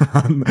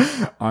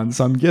 on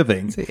some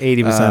giving.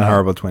 80%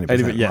 horrible,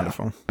 20%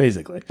 wonderful.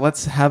 Basically.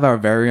 Let's have our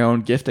very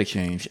own gift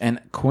exchange. And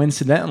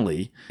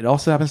coincidentally, it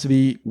also happens to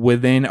be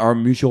within our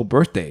mutual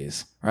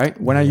birthdays, right?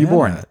 When are you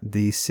born?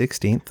 The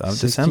 16th of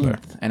December.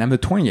 And I'm the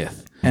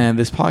 20th. And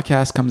this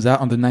podcast comes out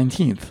on the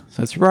 19th.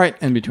 So it's right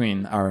in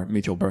between our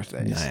mutual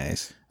birthdays.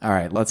 Nice. All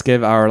right, let's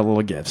give our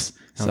little gifts.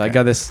 So I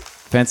got this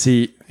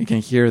fancy, you can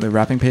hear the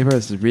wrapping paper.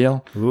 This is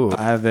real. Ooh.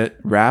 I have it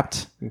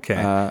wrapped. Okay.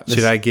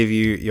 Should I give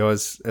you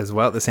yours as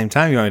well at the same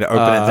time? You want me to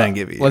open it and then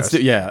give you yours?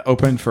 Let's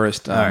open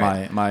first.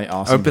 My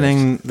awesome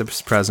opening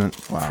this present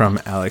from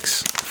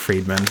Alex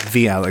Friedman,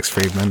 the Alex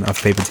Friedman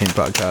of Paper Team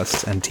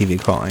Podcasts and TV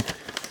Calling.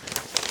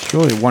 It's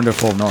really a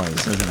wonderful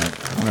noise, isn't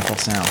it? Wonderful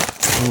sound.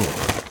 Ooh.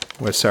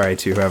 We're sorry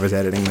to whoever's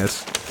editing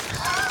this.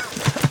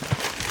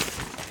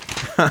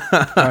 All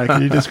right,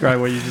 can you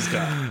describe what you just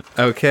got?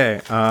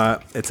 Okay,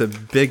 it's a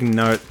big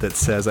note that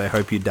says, "I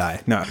hope you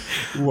die." No.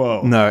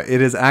 Whoa. No,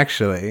 it is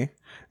actually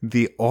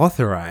the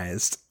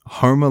authorized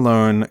Home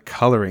Alone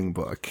coloring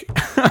book.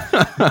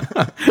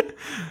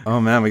 Oh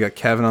man, we got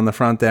Kevin on the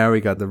front there. We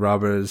got the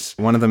robbers.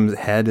 One of them's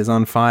head is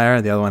on fire.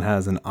 The other one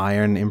has an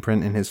iron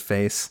imprint in his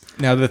face.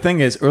 Now, the thing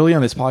is, early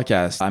on this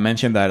podcast, I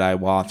mentioned that I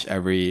watch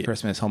every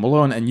Christmas Home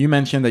Alone, and you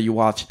mentioned that you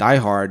watch Die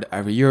Hard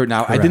every year.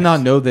 Now, correct. I did not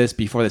know this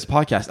before this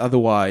podcast.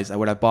 Otherwise, I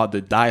would have bought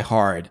the Die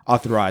Hard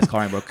authorized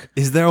coloring book.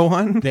 Is there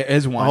one? There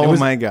is one. Oh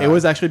my God. It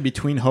was actually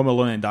between Home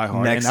Alone and Die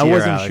Hard. Next and year, I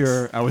wasn't Alex.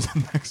 sure. I was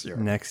next year.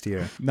 Next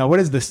year. Now,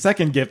 what is the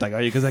second gift I got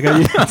you? Because I got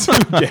you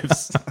two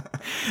gifts.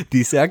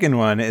 The second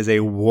one is a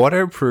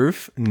waterproof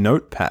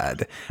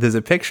notepad. There's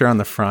a picture on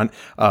the front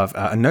of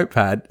a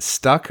notepad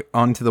stuck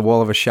onto the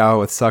wall of a shower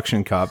with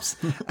suction cups,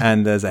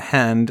 and there's a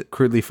hand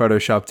crudely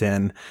photoshopped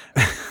in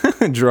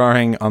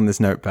drawing on this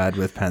notepad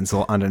with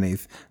pencil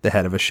underneath the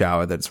head of a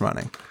shower that's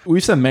running.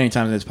 We've said many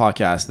times in this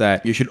podcast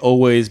that you should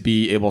always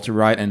be able to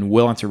write and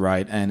willing to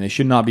write, and it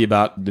should not be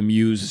about the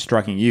muse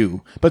striking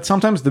you. But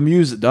sometimes the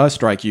muse does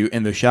strike you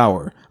in the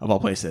shower, of all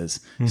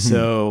places. Mm-hmm.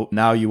 So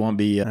now you won't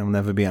be... I'll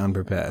never be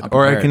unprepared.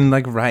 Or I can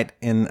write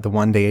in the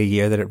one day a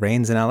year that it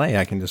rains in LA.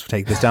 I can just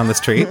take this down the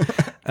street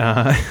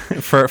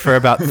for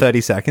about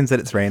 30 seconds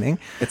that it's raining.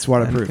 It's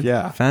waterproof,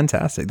 yeah.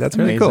 Fantastic. That's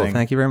really cool.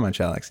 Thank you very much,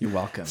 Alex. You're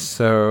welcome.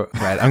 So,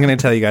 right, I'm going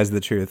to tell you guys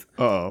the truth.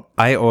 Uh-oh.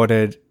 I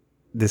ordered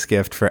this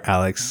gift for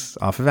Alex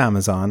off of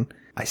Amazon.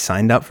 I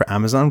signed up for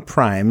Amazon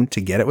Prime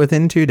to get it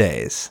within 2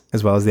 days,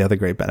 as well as the other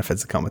great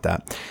benefits that come with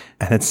that.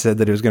 And it said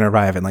that it was going to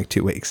arrive in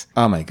 2 weeks.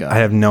 Oh my God. I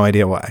have no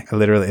idea why.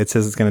 It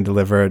says it's going to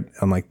deliver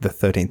on the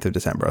 13th of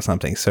December or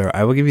something. So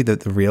I will give you the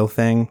real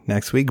thing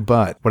next week.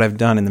 But what I've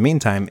done in the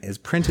meantime is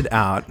printed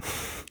out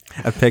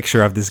a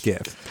picture of this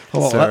gift.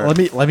 Hold on,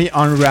 let me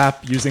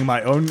unwrap using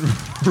my own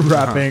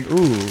wrapping.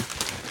 Ooh.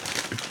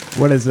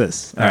 What is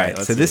this? All right.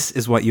 So this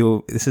is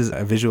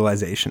a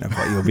visualization of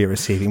what you'll be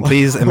receiving.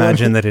 Please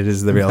imagine that it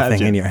is the real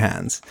thing in your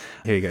hands.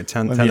 Here you go.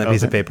 Turn that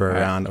piece of paper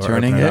around or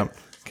turning open it up.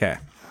 Okay.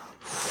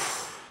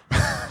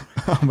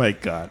 Oh my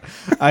God.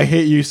 I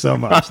hate you so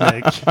much,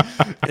 Nick.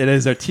 It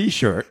is a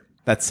t-shirt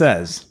that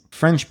says,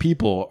 French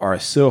people are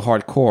so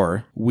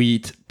hardcore, we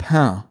eat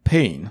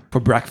pain for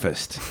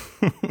breakfast.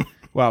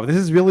 Wow, this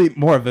is really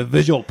more of a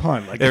visual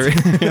pun.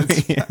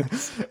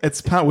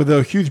 It's pain with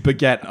a huge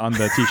baguette on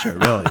the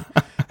t-shirt, really.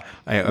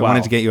 I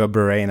wanted to get you a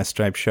beret and a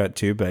striped shirt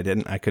too, but I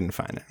didn't. I couldn't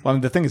find it. Well,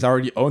 the thing is, I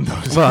already own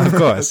those. Well, of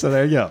course. So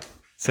there you go.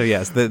 So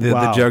yes, the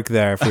joke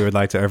there, if we would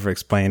like to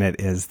over-explain it,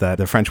 is that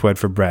the French word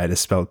for bread is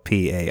spelled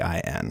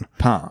P-A-I-N.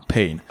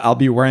 Pain. I'll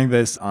be wearing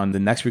this on the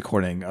next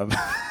recording of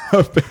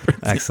Paper Team.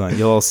 Excellent.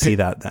 You'll all see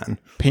that then.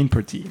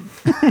 Paper Team.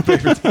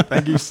 Paper Team.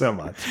 Thank you so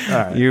much. All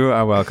right. You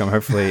are welcome.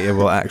 Hopefully it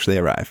will actually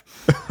arrive.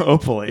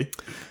 Hopefully.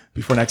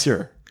 Before next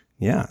year.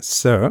 Yeah.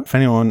 So if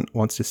anyone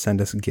wants to send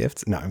us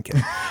gifts, no, I'm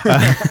kidding.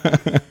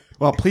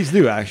 Well, please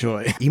do,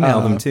 actually.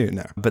 Email them too.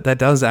 No. But that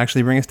does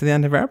actually bring us to the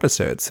end of our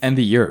episodes. And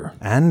the year.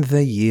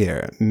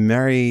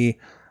 Merry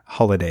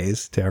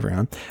holidays to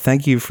everyone.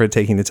 Thank you for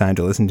taking the time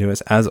to listen to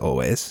us. As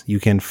always, you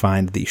can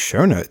find the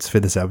show notes for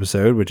this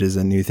episode, which is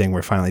a new thing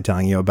we're finally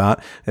telling you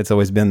about. It's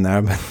always been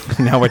there, but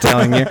now we're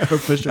telling you.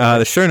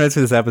 The show notes for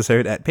this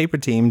episode at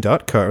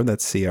paperteam.co,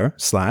 that's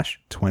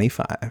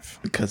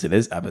co/25. Because it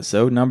is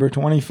episode number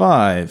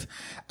 25.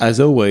 As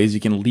always,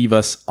 you can leave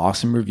us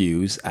awesome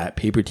reviews at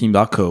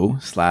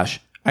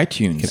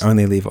paperteam.co/iTunes. You can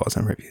only leave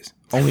awesome reviews.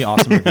 Only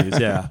awesome reviews,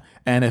 yeah.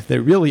 And if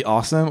they're really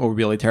awesome or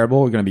really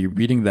terrible, we're going to be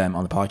reading them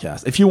on the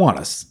podcast. If you want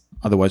us.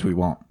 Otherwise, we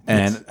won't.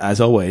 And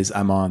as always,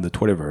 I'm on the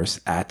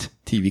Twitterverse at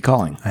TV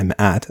Calling. I'm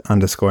at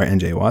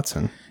 _NJ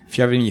Watson. If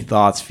you have any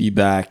thoughts,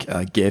 feedback,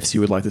 gifts you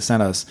would like to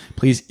send us,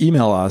 please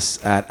email us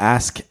at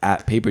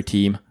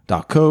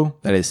ask@paperteam.co.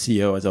 That is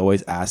CO, as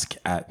always,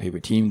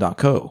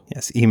 ask@paperteam.co.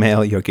 Yes,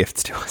 email your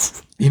gifts to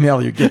us.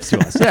 Email your gifts to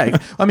us. Yeah,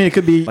 I mean, it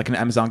could be like an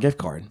Amazon gift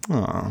card.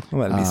 Oh,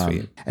 well, that'd be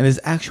sweet. And there's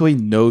actually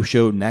no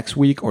show next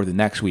week or the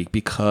next week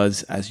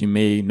because, as you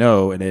may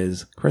know, it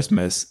is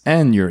Christmas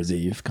and New Year's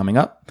Eve coming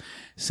up.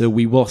 So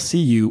we will see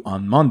you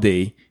on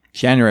Monday,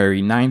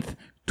 January 9th,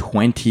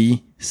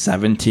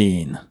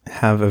 2017.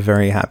 Have a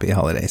very happy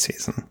holiday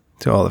season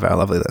to all of our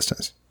lovely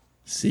listeners.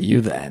 See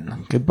you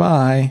then.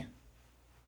 Goodbye.